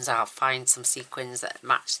sequins. I'll find some sequins that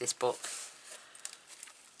match this book.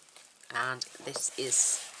 And this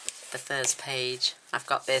is the first page. I've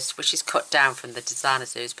got this, which is cut down from the designer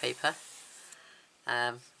series paper.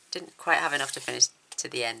 Didn't quite have enough to finish to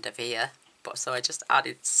the end of here, but so I just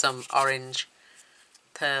added some orange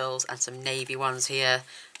pearls and some navy ones here.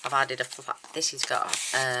 I've added this has got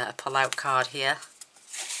a pull-out card here.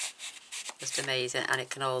 Just amazing, and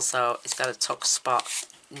it's got a tuck spot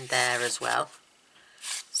in there as well.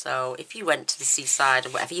 So if you went to the seaside or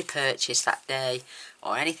whatever you purchased that day,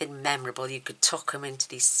 or anything memorable, you could tuck them into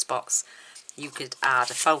these spots. You could add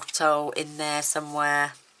a photo in there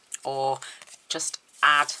somewhere, or just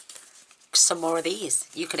add some more of these.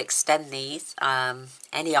 You could extend these.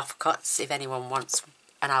 Any offcuts, if anyone wants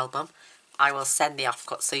an album, I will send the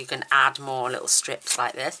offcuts so you can add more little strips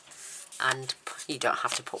like this. And you don't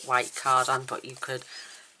have to put white card on, but you could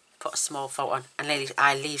put a small photo on, and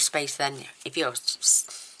I leave space then. If you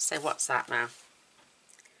say, what's that now?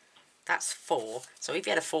 That's 4. So if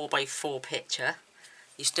you had a 4x4 picture,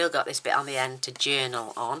 you still got this bit on the end to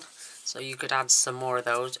journal on. So you could add some more of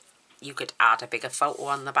those. You could add a bigger photo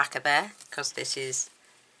on the back of there, because this is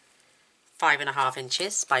 5.5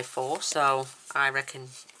 inches by 4. So I reckon,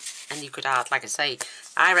 and you could add, like I say,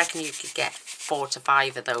 I reckon you could get 4 to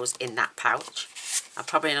 5 of those in that pouch, and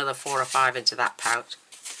probably another 4 or 5 into that pouch.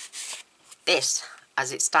 This,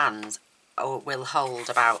 as it stands, will hold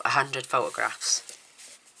about 100 photographs.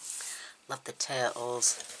 Love the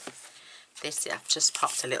turtles. This, I've just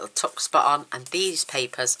popped a little tuck spot on, and these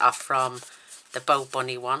papers are from the Bow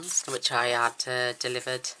Bunny ones, which I had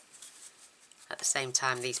delivered at the same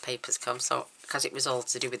time these papers come. So, because it was all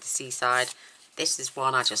to do with the seaside, this is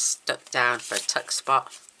one I just stuck down for a tuck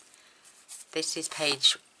spot. This is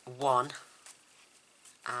page 1,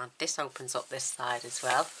 and this opens up this side as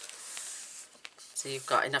well. So you've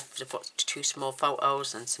got enough to put 2 small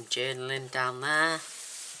photos and some journaling down there.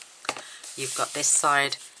 You've got this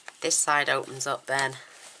side. This side opens up then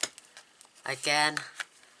again,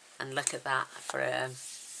 and look at that, for a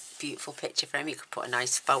beautiful picture frame. You could put a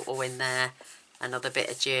nice photo in there, another bit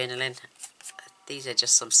of journaling. These are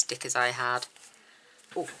just some stickers I had.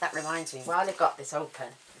 Oh, that reminds me, while I've got this open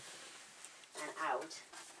and out,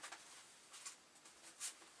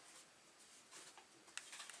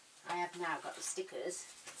 I have now got the stickers.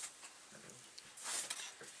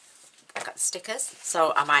 I've got the stickers,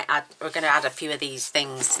 so I might add, we're going to add a few of these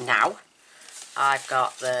things now. I've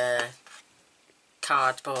got the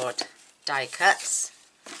cardboard die cuts,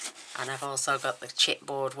 and I've also got the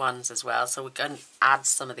chipboard ones as well, so we're going to add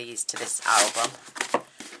some of these to this album,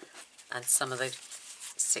 and some of the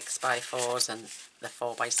 6x4s and the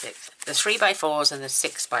 4x6, the 3x4s and the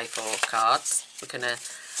 6x4 cards.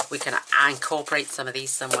 We can incorporate some of these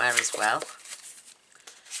somewhere as well.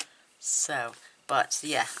 So, but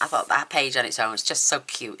yeah, I thought that page on its own is just so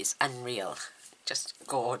cute. It's unreal, just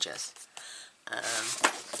gorgeous.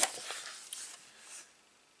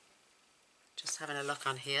 Just having a look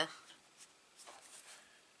on here.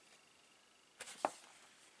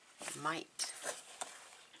 Might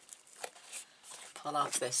pull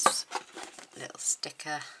off this little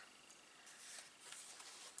sticker,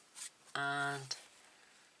 and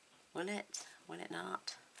will it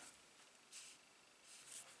not?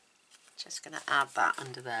 Just going to add that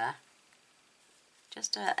under there,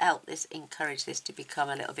 just to help this, encourage this to become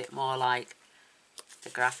a little bit more like the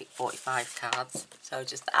graphic 45 cards. So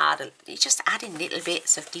just adding little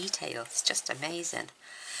bits of detail. It's just amazing.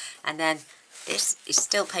 And then this is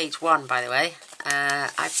still page 1, by the way.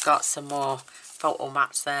 I've got some more photo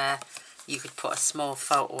mats there. You could put a small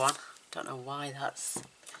photo on. Don't know why that's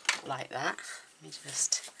like that. Let me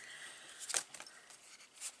just...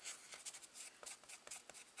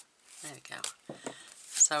 There we go.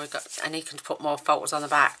 So we've got, and you can put more photos on the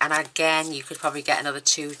back. And again, you could probably get another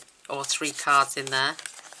 2 or 3 cards in there.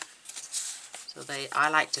 So I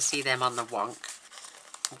like to see them on the wonk,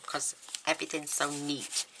 because everything's so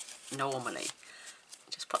neat normally.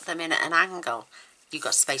 Just put them in at an angle. You've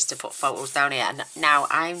got space to put photos down here. And now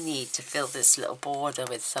I need to fill this little border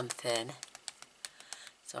with something.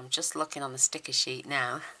 So I'm just looking on the sticker sheet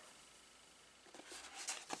now.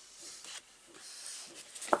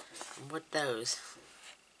 Would those?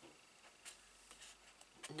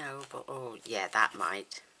 No, but oh yeah, that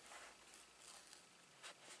might.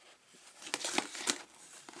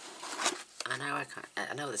 I know I can't.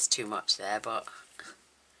 I know there's too much there, but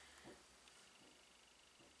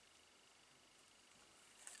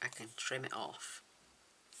I can trim it off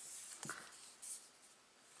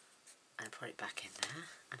and put it back in there,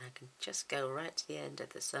 and I can just go right to the end of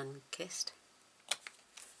the sun kissed.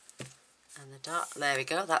 And the dot, there we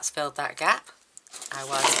go, that's filled that gap. I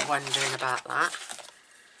was wondering about that.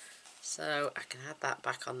 So I can add that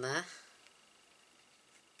back on there.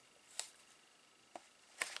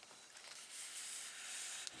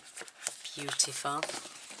 Beautiful,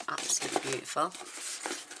 absolutely beautiful.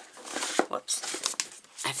 Whoops,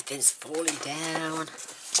 everything's falling down.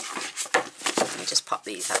 Let me just pop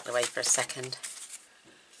these out of the way for a second.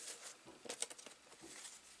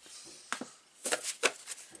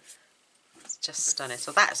 Just stunning.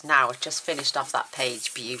 So that's now just finished off that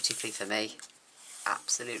page beautifully for me.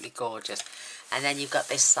 Absolutely gorgeous. And then you've got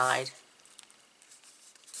this side.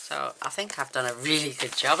 So I think I've done a really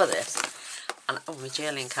good job of this. And oh, my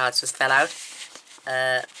journaling cards just fell out.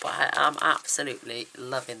 But I am absolutely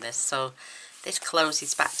loving this. So this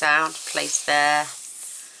closes back down, placed there.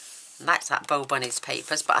 And that's that Bow Bunny's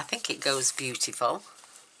papers, but I think it goes beautiful.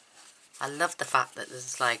 I love the fact that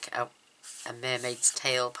there's like a mermaid's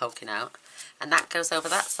tail poking out. And that goes over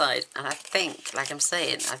that side. And I think, like I'm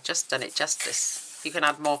saying, I've just done it justice. You can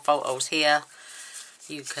add more photos here.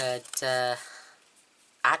 You could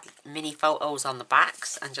add mini photos on the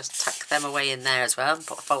backs and just tuck them away in there as well. And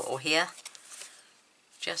put a photo here.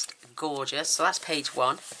 Just gorgeous. So that's page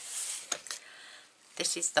 1.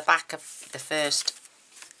 This is the back of the first.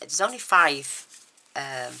 There's only 5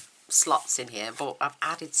 slots in here, but I've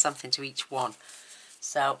added something to each one.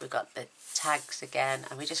 So we've got the tags again,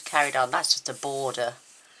 and we just carried on. That's just a border.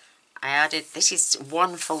 I added, this is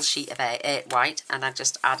 1 full sheet of white, and I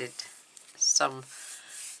just added some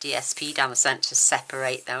DSP down the centre to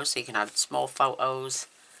separate those, so you can add small photos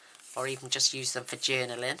or even just use them for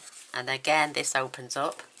journaling. And again, this opens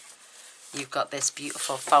up. You've got this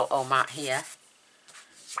beautiful photo mat here.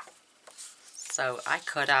 So I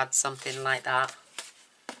could add something like that,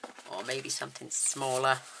 or maybe something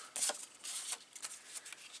smaller.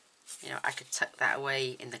 You know, I could tuck that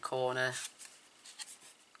away in the corner,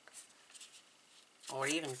 or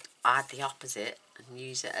even add the opposite and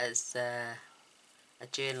use it as a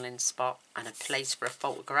journaling spot and a place for a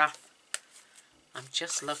photograph. I'm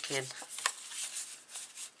just looking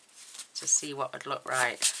to see what would look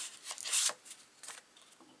right.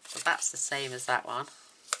 So that's the same as that one,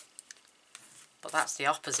 but that's the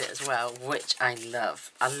opposite as well, which I love.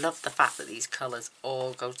 I love the fact that these colours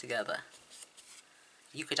all go together.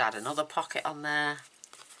 You could add another pocket on there.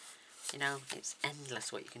 You know, it's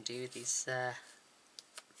endless what you can do with these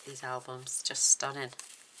albums. Just stunning.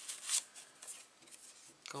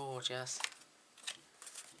 Gorgeous.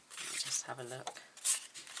 Let me just have a look.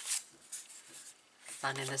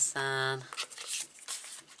 Fun in the Sun.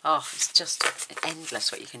 Oh, it's just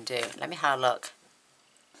endless what you can do. Let me have a look.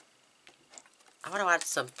 I want to add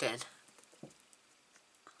something.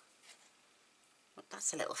 Oh,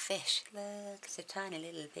 that's a little fish. Look, it's a tiny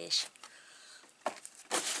little fish.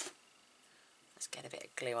 Let's get a bit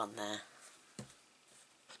of glue on there.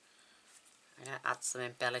 I'm going to add some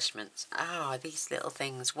embellishments. Oh, these little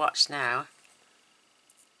things. Watch now.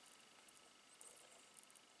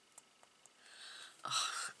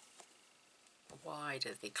 Oh, why do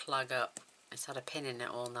they clog up? It's had a pin in it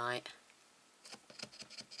all night.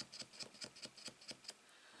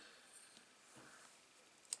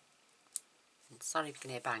 Sorry if you can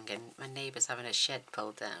hear banging. My neighbour's having a shed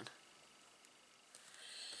pulled down.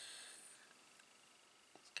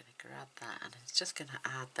 Going to grab that and it's just going to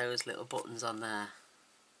add those little buttons on there.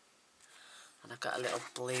 And I've got a little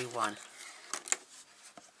blue one.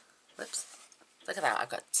 Whoops. Look at that. I've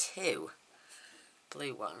got 2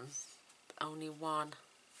 blue ones. Only 1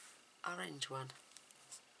 orange one.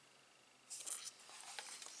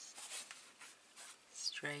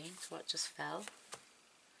 Strange. What just fell?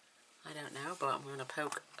 I don't know, but I'm going to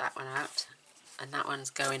poke that one out. And that one's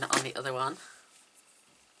going on the other one.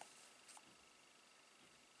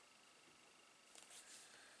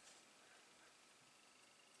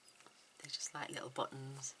 They're just like little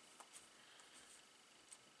buttons.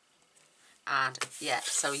 And yeah,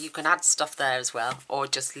 so you can add stuff there as well, or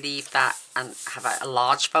just leave that and have a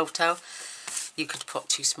large photo. You could put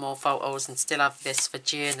 2 small photos and still have this for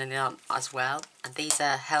journaling on as well. And these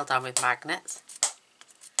are held on with magnets.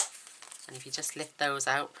 And if you just lift those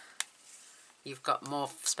out, you've got more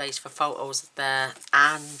space for photos there,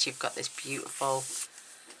 and you've got this beautiful.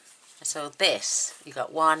 So this, you've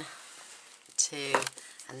got 1, 2,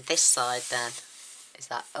 and this side then is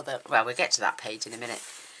that other. Well, we'll get to that page in a minute.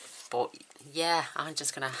 But yeah, I'm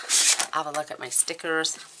just gonna have a look at my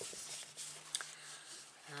stickers.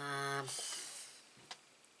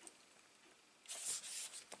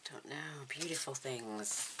 Don't know. Beautiful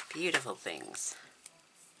things. Beautiful things.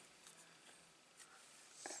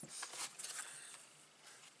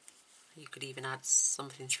 You could even add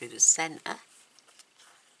something through the centre.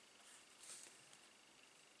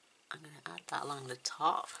 I'm going to add that along the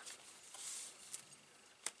top.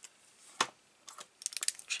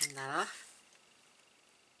 Trim that off.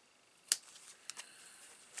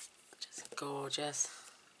 Just gorgeous.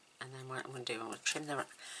 And then what I'm going to do, I'm going to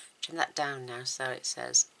trim that down now so it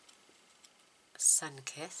says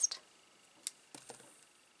sun-kissed.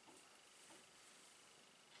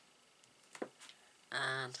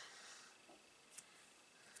 And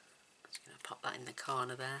I'm just going to pop that in the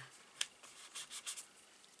corner there.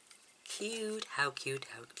 Cute, how cute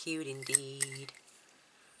indeed.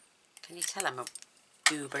 Can you tell I'm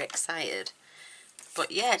uber excited?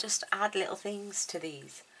 But yeah, just add little things to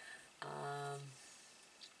these.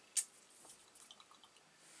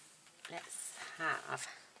 Let's have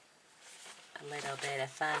a little bit of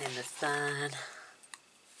fun in the sun.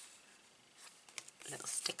 A little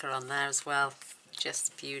sticker on there as well.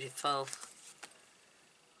 Just beautiful.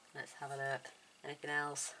 Let's have a look. Anything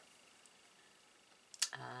else?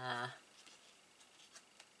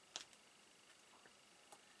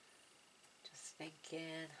 Just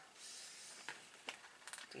thinking.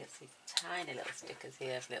 You can see tiny little stickers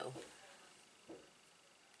here of little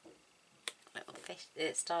fish,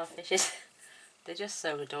 starfishes. They're just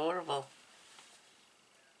so adorable.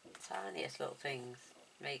 Tiniest little things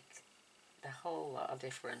make the whole lot of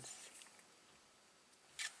difference.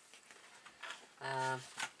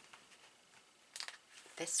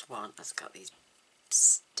 This one has got these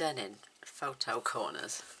stunning photo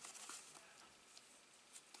corners.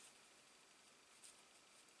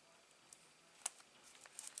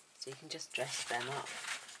 So you can just dress them up.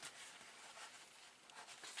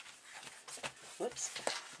 Whoops,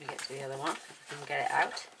 let me get to the other one and get it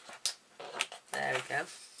out. There we go.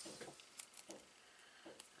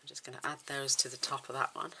 I'm just going to add those to the top of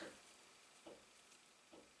that one.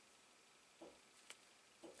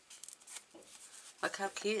 Look how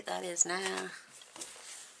cute that is now.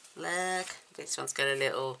 Look, this one's got a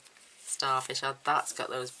little starfish on. That's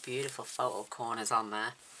got those beautiful photo corners on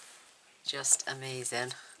there. Just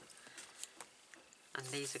amazing. And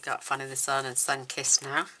these have got Fun in the Sun and Sun Kiss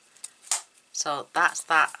now. So that's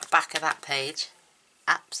that back of that page.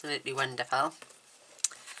 Absolutely wonderful.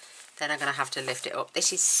 Then I'm going to have to lift it up.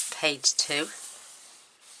 This is page 2.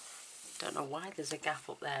 Don't know why there's a gap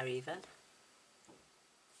up there even.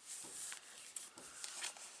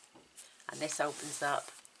 And this opens up,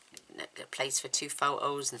 a place for 2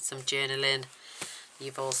 photos and some journaling.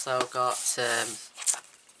 You've also got,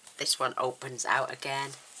 this one opens out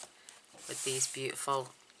again with these beautiful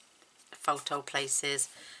photo places.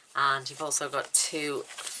 And you've also got 2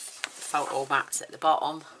 photo mats at the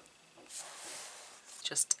bottom.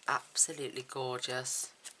 Just absolutely gorgeous.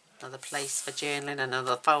 Another place for journaling,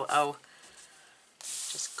 another photo.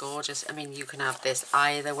 Just gorgeous. I mean, you can have this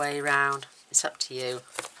either way round. It's up to you.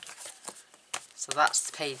 So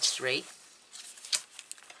that's page 3.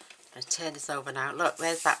 I'll turn this over now. Look,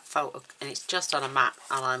 there's that photo, and it's just on a mat,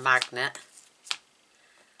 on a magnet,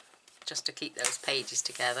 just to keep those pages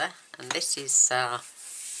together. And this is, like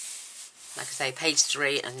I say, page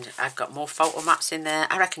 3, and I've got more photo mats in there.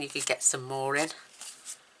 I reckon you could get some more in.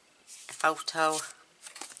 A photo,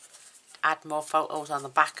 add more photos on the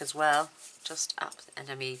back as well. Just up, and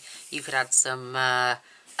I mean, you could add some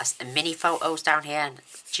mini photos down here and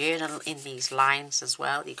journal in these lines as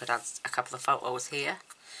well. You could add a couple of photos here.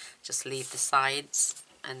 Just leave the sides,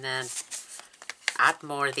 and then add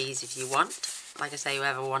more of these if you want. Like I say,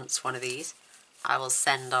 whoever wants one of these, I will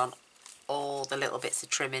send on all the little bits of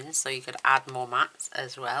trimming, so you could add more mats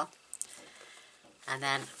as well. And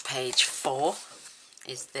then page 4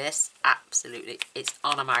 is this. Absolutely, it's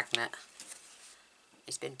on a magnet.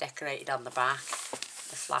 It's been decorated on the back.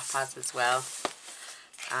 The flap has as well.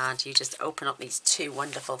 And you just open up these 2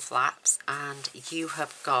 wonderful flaps, and you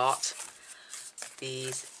have got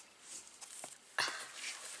these.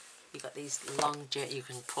 You've got these long, you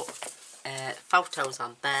can put photos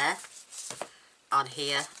on there, on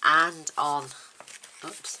here, and on,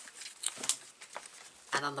 oops,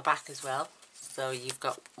 and on the back as well. So you've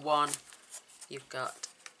got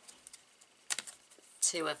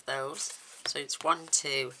 2 of those. So it's 1,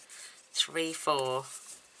 2, 3, 4,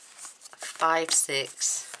 5,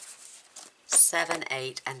 6, 7,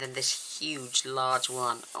 8, and then this huge large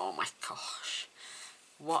one. Oh my gosh.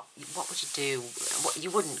 What would you do?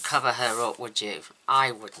 You wouldn't cover her up, would you?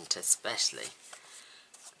 I wouldn't, especially.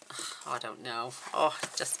 Oh, I don't know. Oh,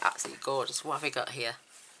 just absolutely gorgeous. What have we got here?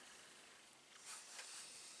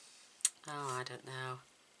 Oh, I don't know.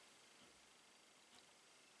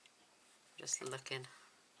 Just looking.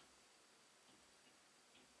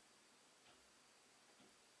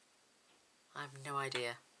 I have no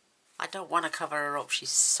idea. I don't want to cover her up.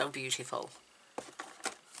 She's so beautiful.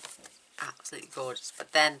 Absolutely gorgeous.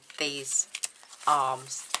 But then these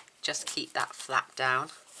arms just keep that flap down.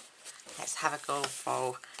 Let's have a go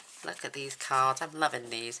for, look at these cards. I'm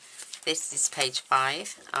loving these. This is page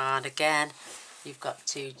 5, and again you've got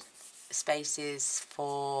 2 spaces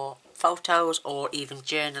for photos or even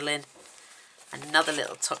journaling. Another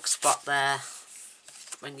little tuck spot there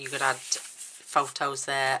when you could add photos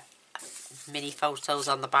there, mini photos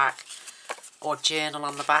on the back, or journal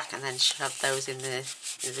on the back, and then shove those in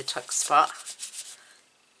the tuck spot.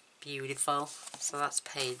 Beautiful. So that's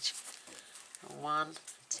page 1,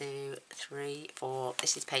 2, 3, 4.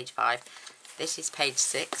 This is page 5. This is page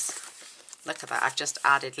 6. Look at that. I've just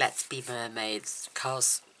added let's be mermaids,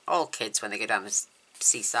 because all kids when they go down the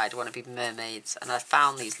seaside want to be mermaids, and I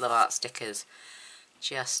found these love art stickers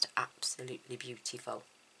just absolutely beautiful.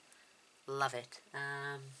 Love it.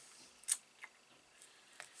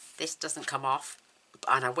 This doesn't come off,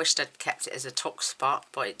 and I wished I'd kept it as a tuck spot,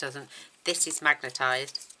 but it doesn't. This is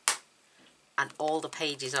magnetised, and all the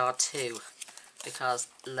pages are too, because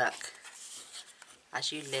look,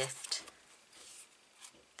 as you lift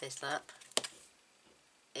this up,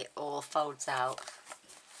 it all folds out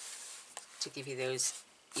to give you those.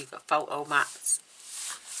 You've got photo mats.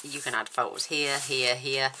 You can add photos here, here,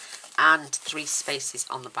 here, and 3 spaces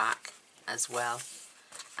on the back as well,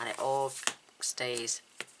 and it all stays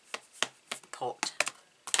put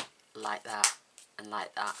like that and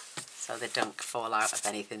like that, so they don't fall out of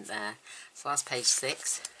anything there. So that's page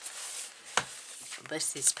 6.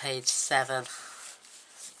 This is page 7.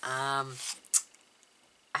 I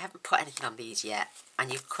haven't put anything on these yet,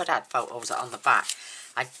 and you could add photos on the back.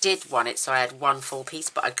 I did want it so I had 1 full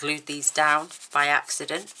piece, but I glued these down by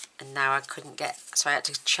accident, and now I couldn't get, so I had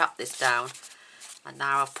to chop this down, and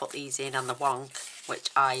now I've put these in on the wonk,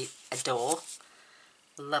 which I adore.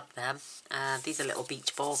 Love them. These are little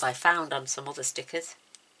beach balls I found on some other stickers.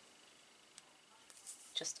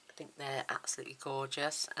 Just think they're absolutely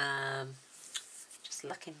gorgeous. Just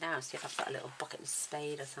looking now, see if I've got a little bucket and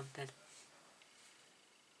spade or something.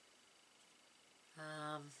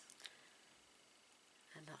 I'm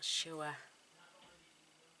not sure.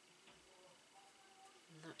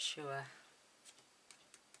 I'm not sure.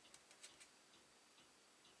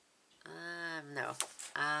 No.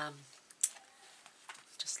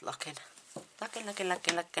 Just looking.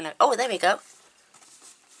 Looking. Oh, there we go.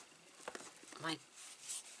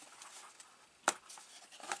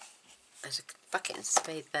 There's a bucket and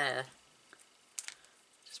spade there.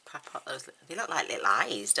 Just pop up those. They look like little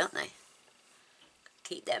eyes, don't they?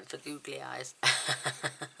 Keep them for googly eyes.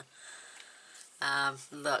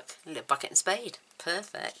 Look, a little bucket and spade.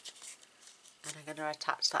 Perfect. And I'm going to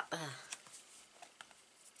attach that there.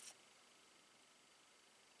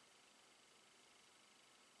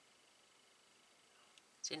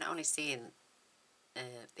 So you're not only seeing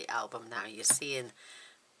the album now, you're seeing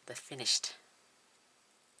the finished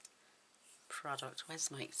product.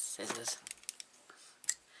 Where's my scissors?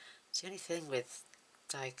 It's the only thing with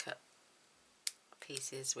die cut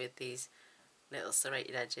pieces with these little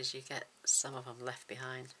serrated edges, you get some of them left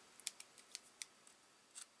behind.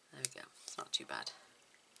 There we go, it's not too bad.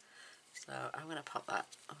 So I'm going to pop that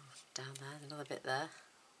down there, another bit there.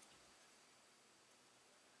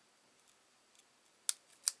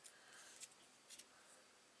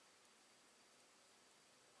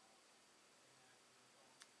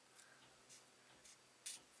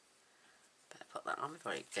 Better put that on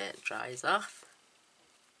before it dries off.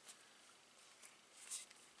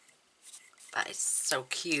 That is so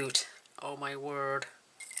cute. Oh my word.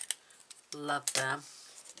 Love them.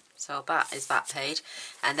 So that is that page.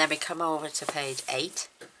 And then we come over to page 8.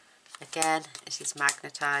 Again, this is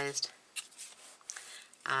magnetised.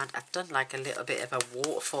 And I've done like a little bit of a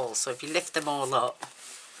waterfall. So if you lift them all up,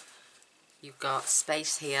 you've got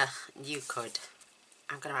space here. You could,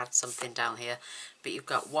 I'm going to add something down here. But you've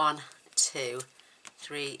got 1, 2,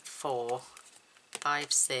 3, 4,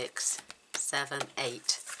 5, 6, 7,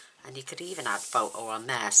 8. And you could even add photo on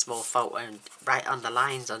there, small photo, and right on the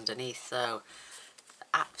lines underneath. So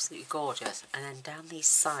absolutely gorgeous. And then down these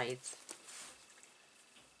sides,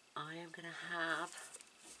 I am going to have,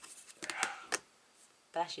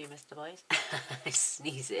 bless you Mr. Boys, he's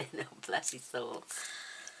sneezing, oh bless his soul.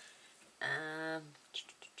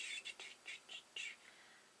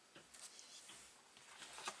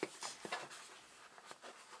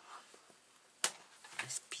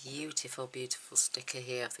 This beautiful, beautiful sticker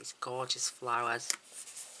here of these gorgeous flowers.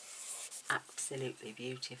 Absolutely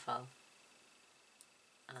beautiful.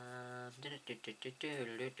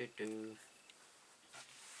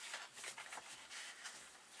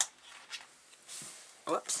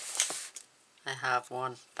 Whoops. I have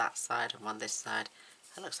one that side and one this side.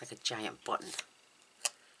 That looks like a giant button.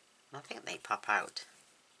 And I think they pop out.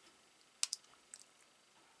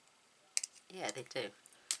 Yeah, they do.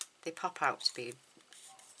 They pop out to be,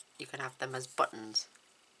 you can have them as buttons.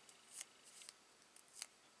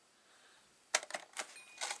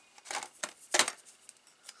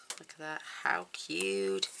 Look at that, how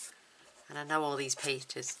cute. And I know all these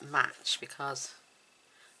pages match because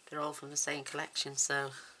they're all from the same collection,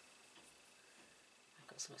 so I've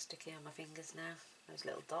got something sticky on my fingers now, those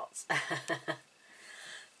little dots.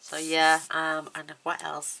 So yeah, and what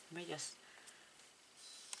else? Let me just,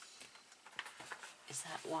 is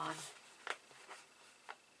that one?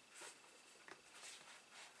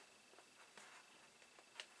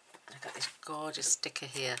 I've got this gorgeous sticker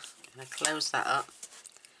here. I'm going to close that up,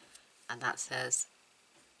 and that says,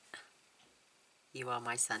 "You are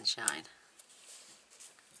my sunshine."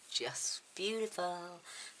 Just beautiful.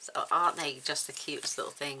 So aren't they just the cutest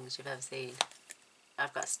little things you've ever seen?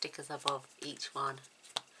 I've got stickers above each one.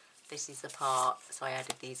 This is the part, so I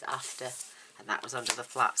added these after, and that was under the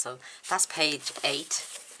flap. So that's page 8.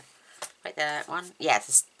 Right there, one.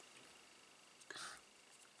 Yes.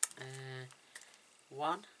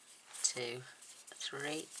 1, 2,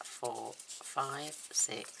 3, 4, 5,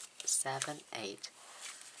 6, 7, 8,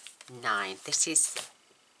 9. This is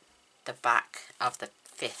the back of the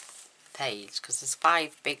 5th page, because there's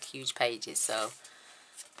 5 big huge pages. So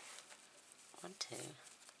 1, 2,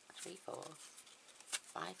 3, 4,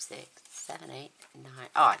 5, 6, 7, 8, 9.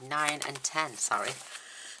 Oh, 9 and 10, sorry.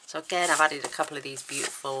 So again, I've added a couple of these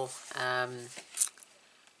beautiful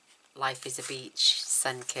Life is a Beach,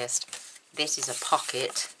 sun-kissed. This is a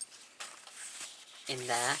pocket in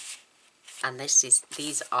there, and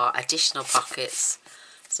these are additional pockets,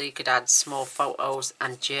 so you could add small photos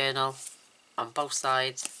and journal on both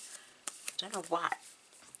sides. I don't know why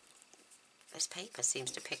this paper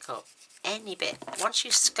seems to pick up any bit. Once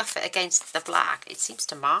you scuff it against the black, it seems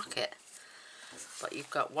to mark it. But you've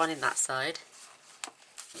got one in that side.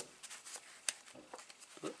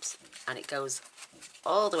 Oops. And it goes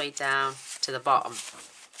all the way down to the bottom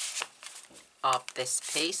of this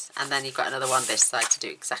piece, and then you've got another one this side to do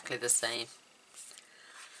exactly the same.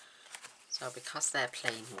 So because they're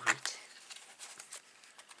plain white,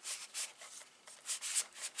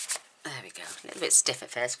 There we go. A little bit stiff at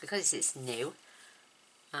first because it's new.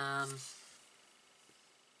 I've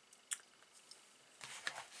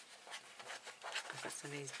got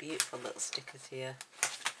some of these beautiful little stickers here.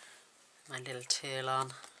 My little turtle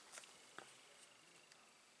on.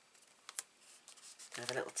 We'll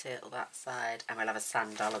have a little turtle that side, and we'll have a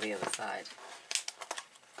sand dollar the other side.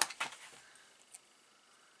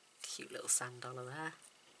 Cute little sand dollar there.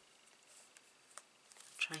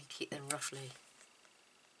 Try and keep them roughly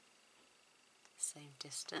same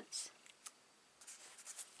distance.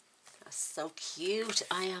 That's so cute.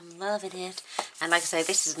 I am loving it. And like I say,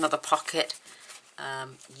 this is another pocket.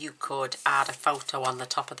 You could add a photo on the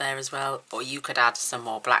top of there as well, or you could add some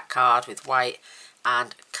more black card with white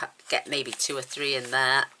and get maybe 2 or 3 in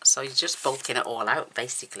there. So you're just bulking it all out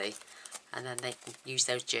basically, and then they can use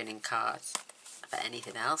those journaling cards for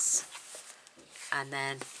anything else. And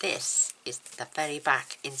then this is the very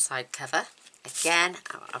back inside cover. Again,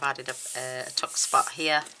 I've added a tuck spot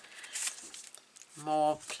here.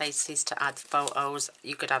 More places to add photos.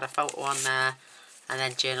 You could add a photo on there and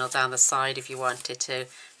then journal down the side if you wanted to.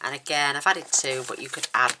 And again, I've added 2, but you could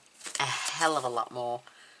add a hell of a lot more.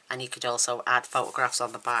 And you could also add photographs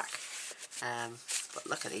on the back. But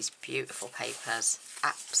look at these beautiful papers.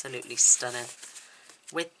 Absolutely stunning.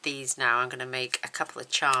 With these now, I'm going to make a couple of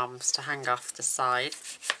charms to hang off the side.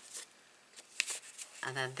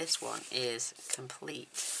 And then this one is complete.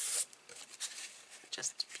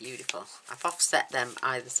 Just beautiful. I've offset them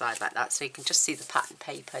either side like that, so you can just see the pattern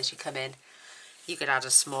paper as you come in. You could add a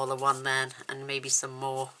smaller one then, and maybe some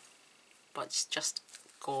more. But it's just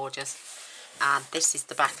gorgeous. And this is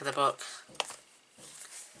the back of the book.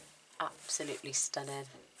 Absolutely stunning.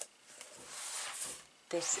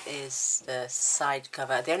 This is the side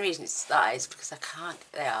cover. The only reason it's that is because I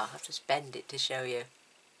can't, there I have to bend it to show you.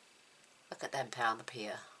 Look at them on the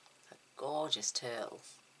pier. A gorgeous turtle.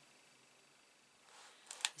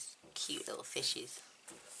 These cute little fishes.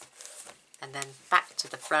 And then back to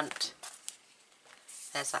the front.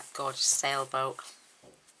 There's that gorgeous sailboat.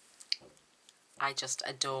 I just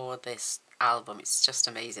adore this album. It's just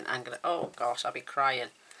amazing. I'm gonna, oh gosh, I'll be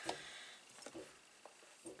crying.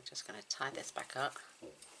 I'm just gonna tie this back up.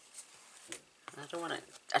 I don't want to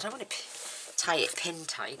tie it pin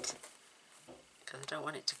tight because I don't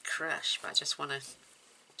want it to crush, but I just want to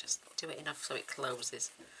just do it enough so it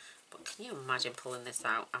closes. But can you imagine pulling this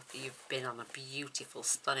out after you've been on a beautiful,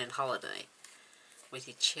 stunning holiday with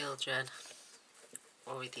your children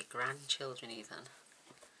or with your grandchildren even,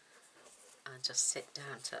 and just sit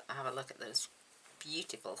down to have a look at those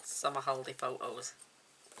beautiful summer holiday photos.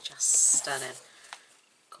 Just stunning.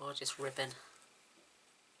 Gorgeous ribbon.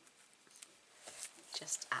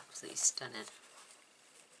 Just absolutely stunning.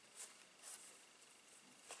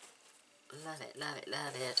 Love it, love it,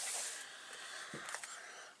 love it.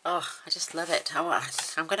 Oh, I just love it.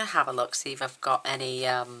 I'm going to have a look, see if I've got any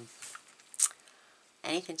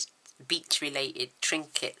anything beach related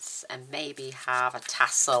trinkets, and maybe have a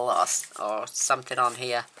tassel or something on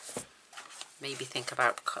here. Maybe think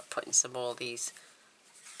about putting some more of these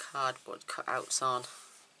cardboard cutouts on.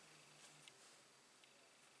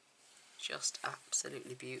 Just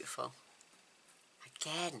absolutely beautiful.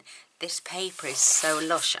 Again, this paper is so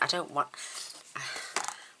lush.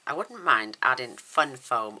 I wouldn't mind adding fun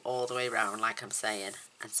foam all the way around, like I'm saying,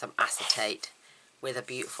 and some acetate with a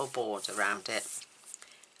beautiful board around it.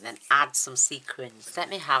 And then add some sequins. Let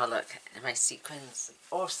me have a look at my sequins,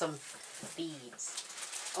 or some beads.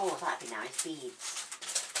 Oh, that'd be nice, beads.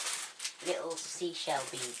 Little seashell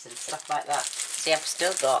beads and stuff like that. See, I've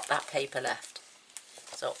still got that paper left.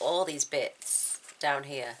 So all these bits down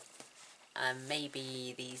here, and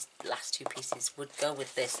maybe these last 2 pieces would go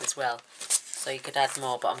with this as well. So you could add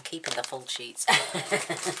more, but I'm keeping the full sheets.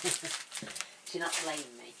 Do not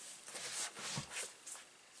blame me.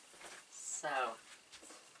 So,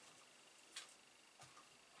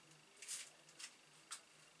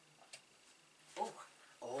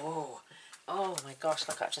 oh my gosh,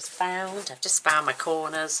 look, I've just found my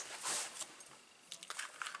corners.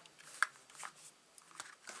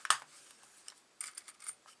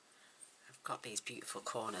 Got these beautiful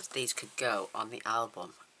corners. These could go on the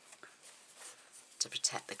album to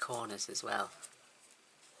protect the corners as well.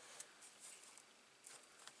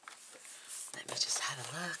 Let me just have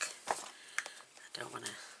a look. I don't want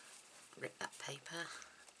to rip that paper.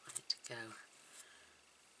 I want it to go.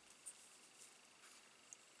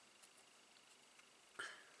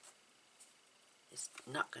 It's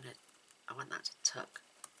not going to, I want that to tuck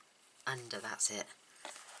under, that's it.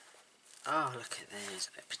 Oh, look at those.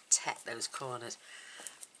 Protect those corners.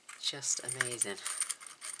 Just amazing.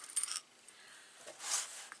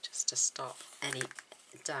 Just to stop any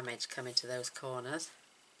damage coming to those corners.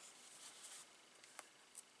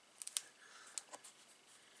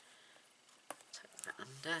 Tuck that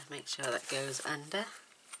under, make sure that goes under.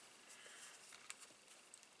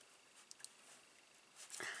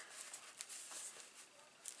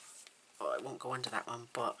 Oh, it won't go under that one,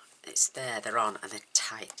 but it's there, they're on and they're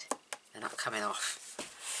tight. They're not coming off.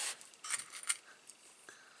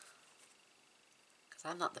 Because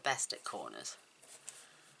I'm not the best at corners.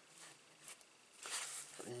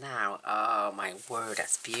 But now, oh my word,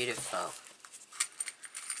 that's beautiful.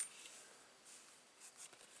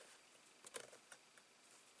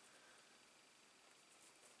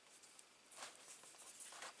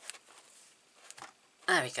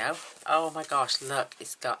 There we go. Oh my gosh, look,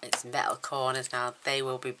 it's got its metal corners now. They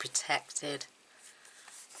will be protected.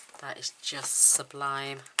 That is just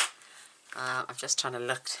sublime. I'm just trying to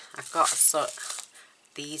look. I've got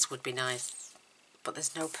these would be nice, but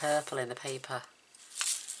there's no purple in the paper.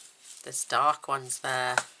 There's dark ones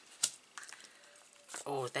there.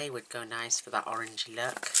 Oh, they would go nice for that orange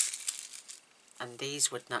look. And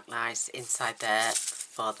these would look nice inside there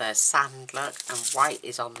for the sand look. And white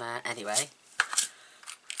is on there anyway.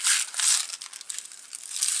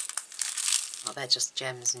 Oh, they're just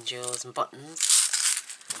gems and jewels and buttons.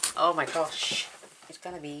 Oh my gosh, it's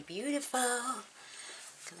going to be beautiful.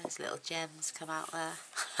 Look at those little gems come out there.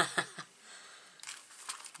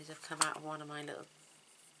 These have come out of one of my little...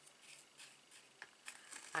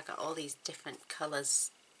 I got all these different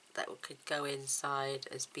colours that could go inside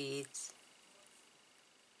as beads.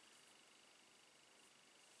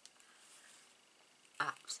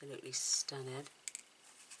 Absolutely stunning.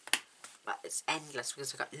 But it's endless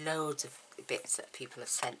because I've got loads of bits that people have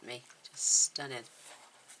sent me. Just stunning.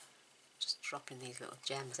 Just dropping these little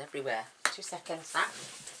gems everywhere. 2 seconds, that.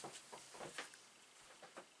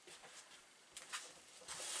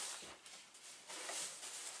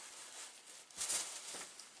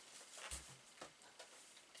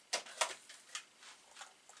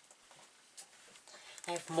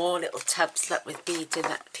 I have more little tubs look, with beads in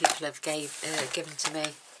that people have given to me.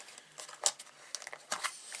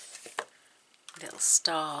 Little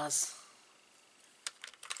stars.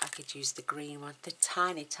 I could use the green one. The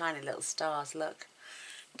tiny, tiny little stars, look.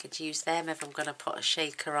 Could use them if I'm going to put a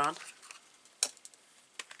shaker on.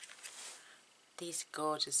 These are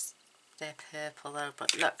gorgeous. They're purple though,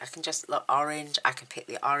 but look, I can just look orange. I can pick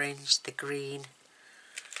the orange, the green.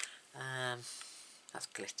 That's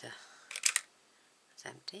glitter. It's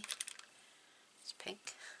empty. It's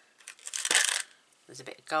pink. There's a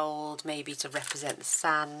bit of gold, maybe to represent the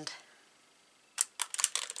sand.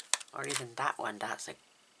 Or even that one, that's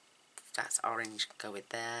orange, go with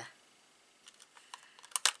there.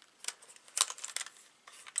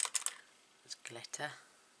 There's glitter.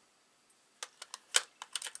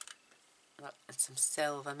 Look, and some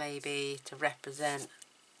silver maybe to represent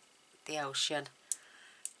the ocean.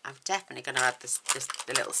 I'm definitely going to add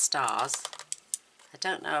the little stars. I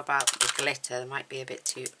don't know about the glitter, there might be a bit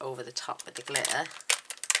too over the top with the glitter.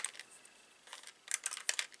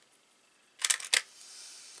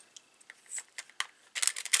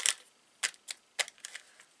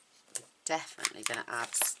 Definitely going to add,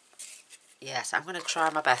 yes, I'm going to try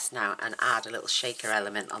my best now and add a little shaker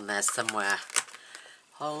element on there somewhere.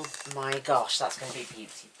 Oh my gosh, that's going to be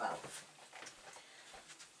beautiful.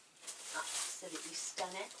 Absolutely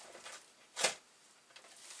stunning.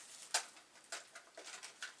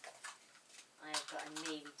 I have got a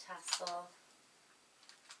navy tassel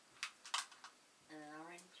and an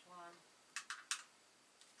orange one.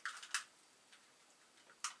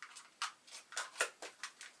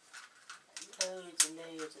 Loads and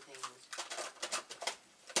loads of things.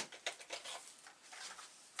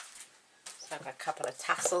 So I've got a couple of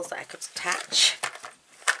tassels that I could attach.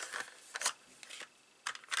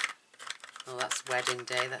 Oh, that's wedding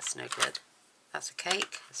day, that's no good. That's a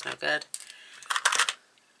cake, that's no good.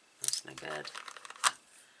 That's no good.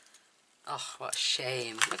 Oh, what a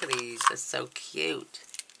shame. Look at these, they're so cute.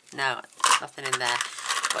 No, nothing in there.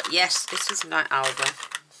 But yes, this is my album.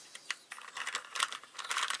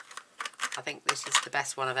 I think this is the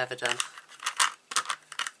best one I've ever done.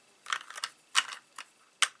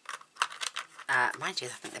 Mind you,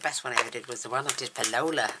 I think the best one I ever did was the one I did for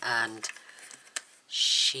Lola, and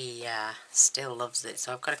she still loves it.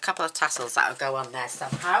 So I've got a couple of tassels that will go on there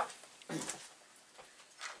somehow.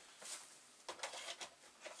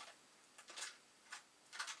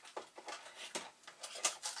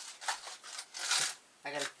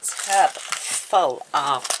 I got a tub full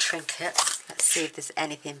of trinkets. Let's see if there's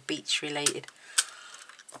anything beach related.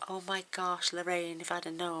 Oh my gosh, Lorraine, if I'd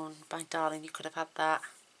have known, my darling, you could have had that.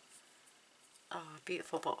 Oh,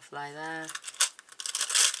 beautiful butterfly there.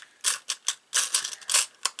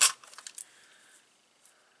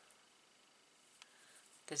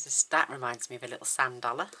 that reminds me of a little sand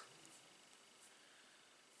dollar.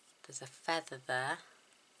 There's a feather there.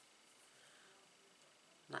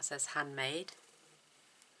 And that says handmade.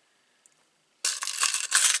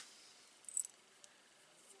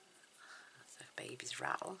 That's a baby's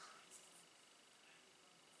rattle.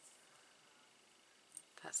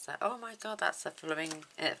 That's oh my god, that's a flamingo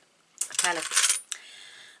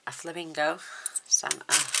Santa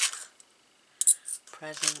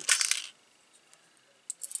present.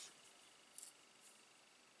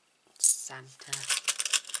 Santa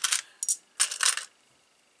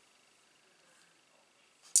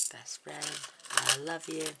best friend, I love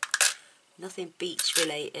you. Nothing beach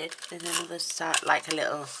related. Then another like a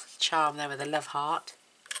little charm there with a love heart.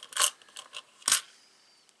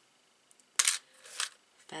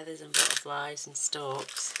 Feathers and butterflies and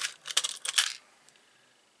stalks.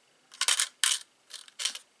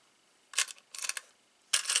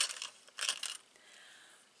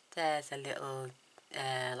 There's a little,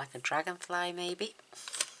 like a dragonfly maybe.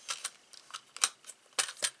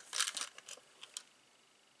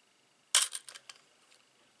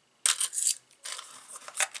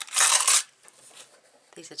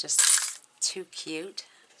 These are just too cute.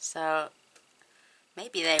 So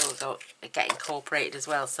maybe they will get incorporated as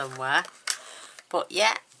well somewhere. But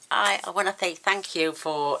yeah, I want to say thank you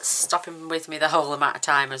for stopping with me the whole amount of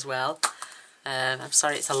time as well. I'm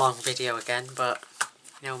sorry it's a long video again, but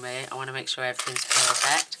you know me, I want to make sure everything's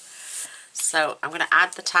perfect. So I'm going to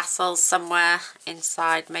add the tassels somewhere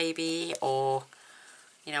inside maybe, or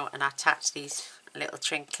you know, and attach these little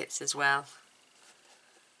trinkets as well.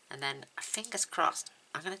 And then fingers crossed,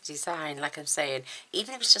 I'm going to design, like I'm saying,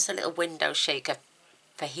 even if it's just a little window shaker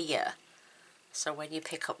for here. So when you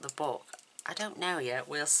pick up the book, I don't know yet,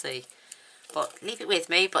 we'll see. But leave it with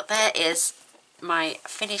me. But there is my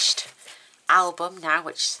finished album now,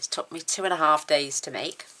 which took me 2.5 days to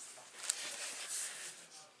make.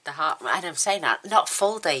 And I'm saying that, not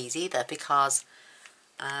full days either, because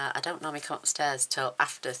I don't normally come upstairs till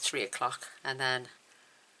after 3 o'clock, and then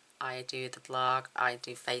I do the blog, I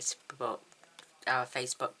do Facebook, our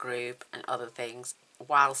Facebook group and other things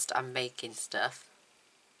whilst I'm making stuff.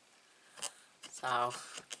 So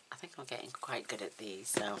I think I'm getting quite good at these.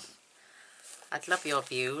 So I'd love your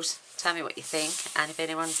views. Tell me what you think, and if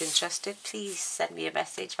anyone's interested, please send me a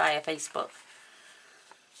message via Facebook.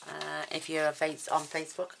 If you're on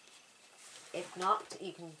Facebook. If not,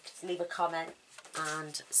 you can just leave a comment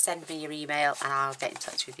and send me your email, and I'll get in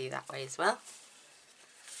touch with you that way as well.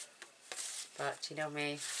 But you know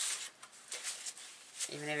me,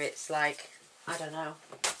 even if it's like, I don't know,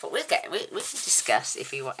 but we can discuss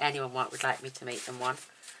if anyone would like me to make them one.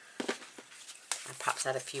 And perhaps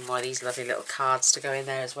add a few more of these lovely little cards to go in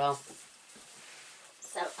there as well.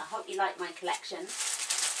 So I hope you like my collection.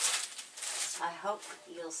 I hope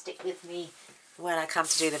you'll stick with me when I come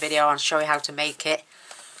to do the video and show you how to make it.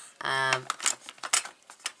 I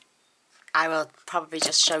will probably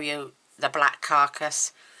just show you the black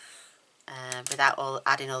carcass without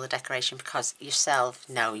adding all the decoration, because yourself,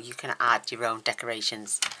 no, you can add your own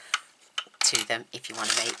decorations to them if you want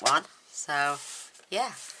to make one. So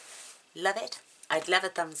yeah, love it. I'd love a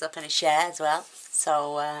thumbs up and a share as well.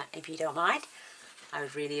 So if you don't mind, I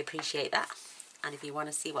would really appreciate that. And if you want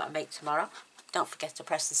to see what I make tomorrow, don't forget to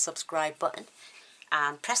press the subscribe button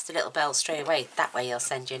and press the little bell straight away. That way you'll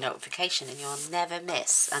send you a notification and you'll never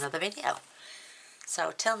miss another video.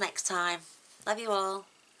 So till next time, love you all.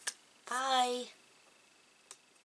 Bye.